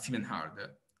hard. It's even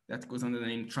harder. That goes under the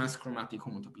name transchromatic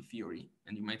homotopy theory.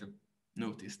 And you might have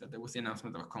noticed that there was the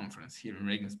announcement of a conference here in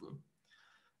Regensburg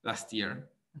last year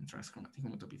on transchromatic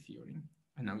homotopy theory.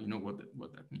 And now you know what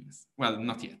that means. Well,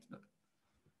 not yet, but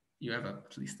you have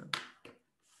at least a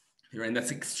theory. And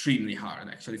that's extremely hard,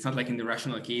 actually. It's not like in the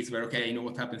rational case where, okay, I know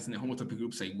what happens in the homotopy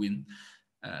groups, I win.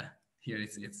 Here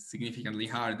it's significantly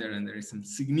harder, and there is some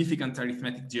significant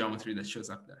arithmetic geometry that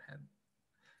shows up there.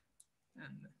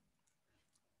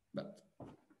 But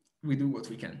we do what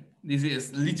we can. This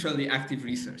is literally active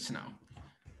research now.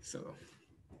 So.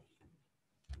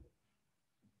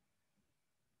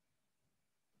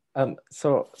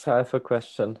 So I have a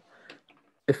question.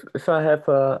 If I have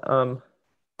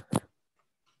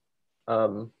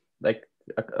like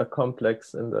a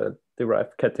complex in the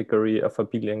derived category of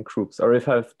abelian groups, or if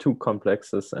I have two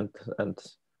complexes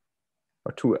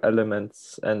or two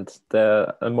elements and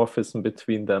the morphism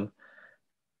between them,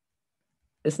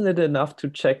 isn't it enough to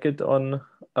check it on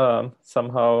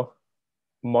somehow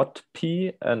mod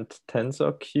P and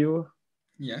tensor Q?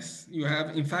 Yes, you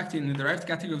have, in fact, in the derived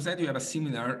category of Z, you have a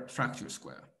similar fracture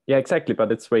square. Yeah, exactly,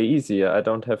 but it's way easier. I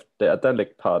don't have the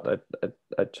adelic part.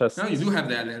 I just... No, you do have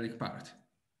the adelic part.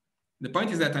 The point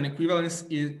is that an equivalence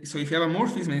is, so if you have a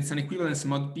morphism, it's an equivalence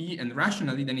mod P, and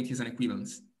rationally, then it is an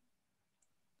equivalence.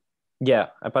 Yeah,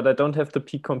 but I don't have the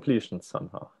P completion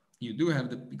somehow. You do have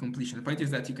the P completion. The point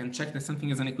is that you can check that something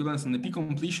is an equivalence on the P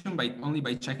completion only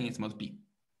by checking its mod P.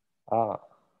 Ah.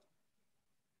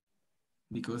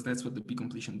 Because that's what the P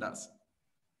completion does.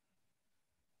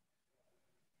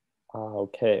 Ah,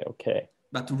 okay.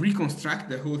 But to reconstruct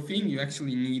the whole thing, you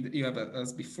actually need, you have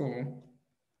as before,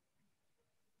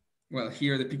 well,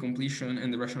 here the P completion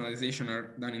and the rationalization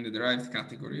are done in the derived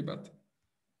category, but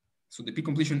so the P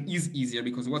completion is easier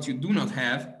because what you do not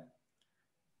have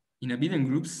in abelian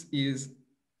groups is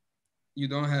you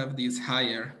don't have these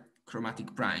higher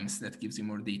chromatic primes that gives you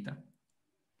more data.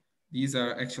 These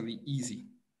are actually easy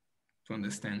to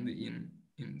understand in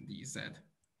DZ.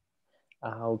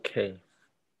 Ah, okay.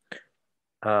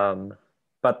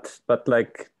 But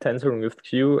like tensoring with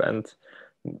Q and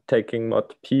taking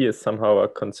mod P is somehow a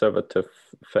conservative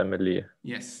family.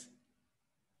 Yes.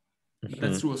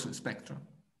 That's true also in spectra.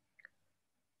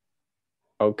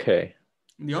 Okay.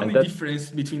 The only difference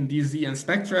between DZ and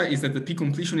spectra is that the P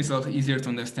completion is a lot easier to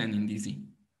understand in DZ.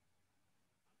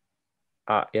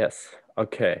 Ah, yes.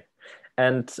 Okay.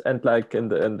 And like in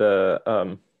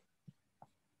the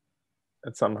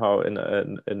somehow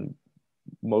in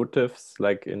motives,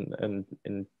 like in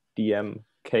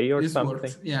DMK or this something.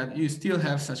 Works. Yeah, you still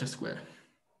have such a square.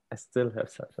 I still have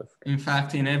such a square. In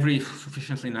fact, in every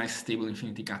sufficiently nice stable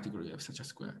infinity category, you have such a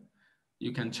square.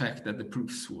 You can check that the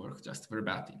proofs work just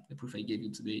verbatim. The proof I gave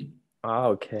you today. Ah,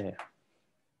 okay.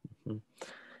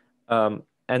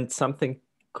 And something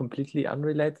completely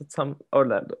unrelated,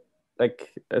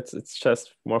 like it's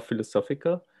just more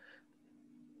philosophical.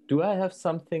 Do I have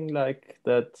something like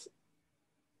that?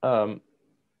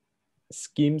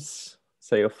 Schemes,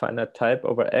 say, of finite type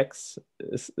over X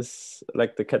is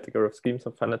like the category of schemes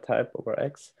of finite type over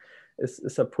X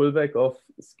is a pullback of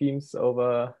schemes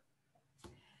over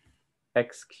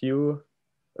XQ.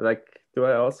 Like, do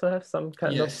I also have some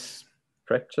kind of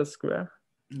fracture square?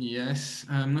 Yes,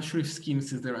 I'm not sure if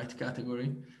schemes is the right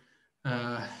category.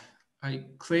 I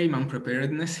claim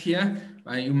unpreparedness here.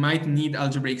 You might need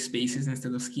algebraic spaces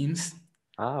instead of schemes,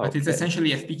 but it's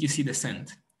essentially FPQC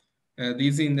descent.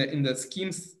 This in the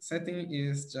schemes setting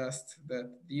is just that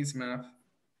this map.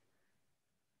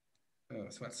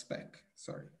 So that's spec.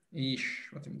 Sorry,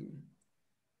 what I'm doing.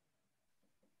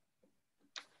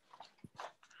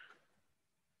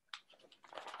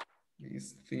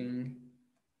 This thing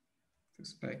to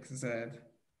spec Z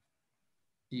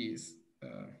is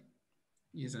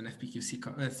an FPQC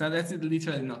cover. That's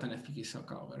literally not an FPQC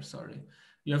cover. Sorry,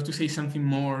 you have to say something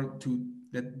more to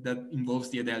that involves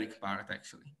the adelic part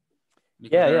actually.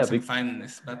 Because there are some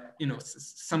fineness, but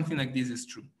something like this is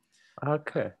true.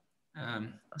 Okay.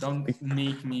 Don't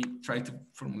make me try to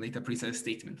formulate a precise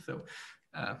statement though.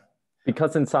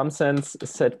 Because in some sense,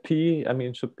 set P, I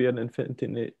mean, should be an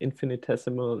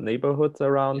infinitesimal neighborhood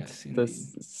around the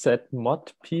set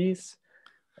mod P's.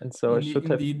 And so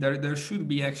indeed, there should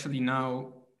be actually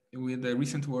now, with the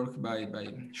recent work by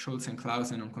Scholz and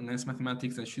Clausen on condensed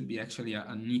mathematics, there should be actually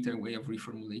a neater way of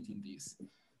reformulating these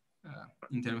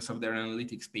in terms of their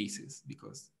analytic spaces,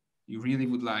 because you really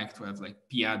would like to have like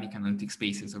p-adic analytic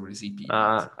spaces over ZP.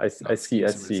 I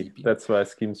see. That's why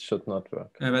schemes should not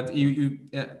work. But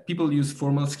people use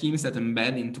formal schemes that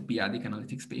embed into p-adic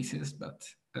analytic spaces, but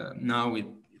now I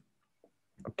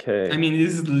mean,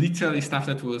 this is literally stuff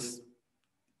that was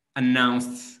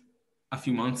announced a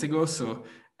few months ago, so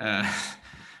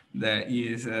there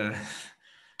is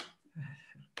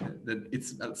that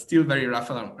it's still very rough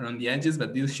around the edges,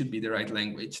 but this should be the right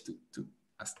language to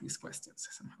ask these questions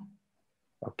somehow.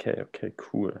 Okay,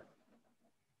 cool.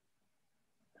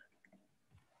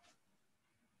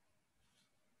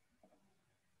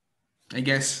 I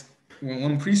guess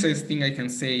one precise thing I can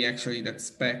say actually that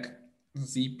spec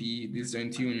ZP,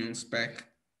 disjoint union spec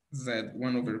Z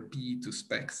 1 over P to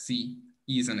spec C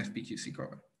is an FPQC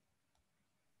cover.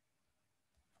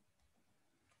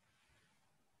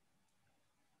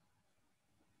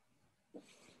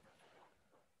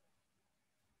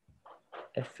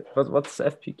 What's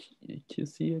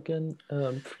FPQC again?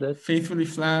 Flat. Faithfully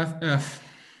flat.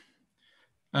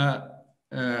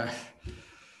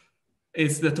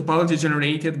 It's the topology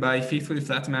generated by faithfully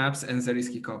flat maps and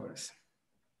Zariski covers.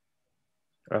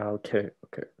 Okay.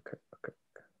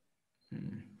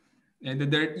 And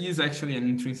there is actually an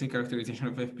intrinsic characterization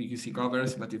of FPQC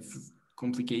covers, but it's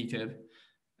complicated.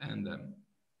 And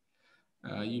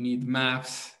you need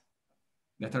maps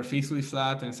that are faithfully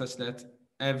flat and such that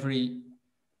every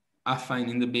affine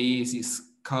in the base is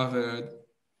covered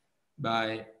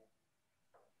by,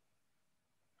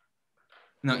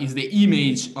 now is the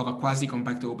image of a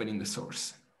quasi-compact open in the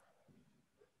source.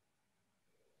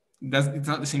 It's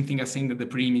not the same thing as saying that the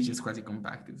pre-image is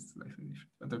quasi-compact, it's slightly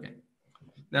different, but okay.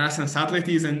 There are some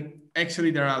subtleties, and actually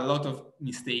there are a lot of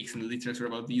mistakes in the literature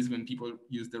about these when people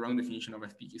use the wrong definition of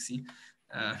FPQC,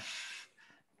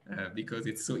 because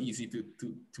it's so easy to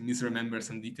misremember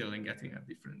some detail and getting a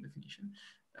different definition.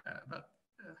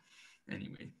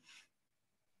 Anyway.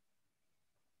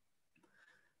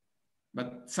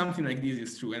 But something like this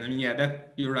is true. And I mean, yeah,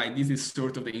 that you're right. This is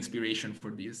sort of the inspiration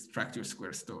for this fracture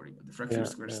square story, but the fracture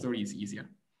square story is easier.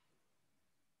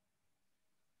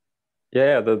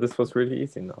 Yeah, this was really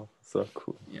easy now. So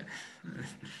cool. Yeah.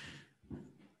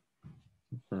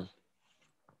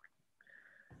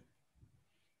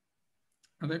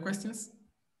 Other questions?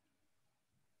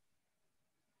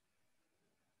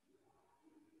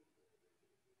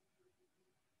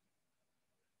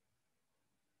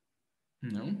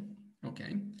 No?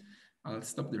 Okay. I'll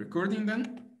stop the recording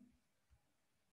then.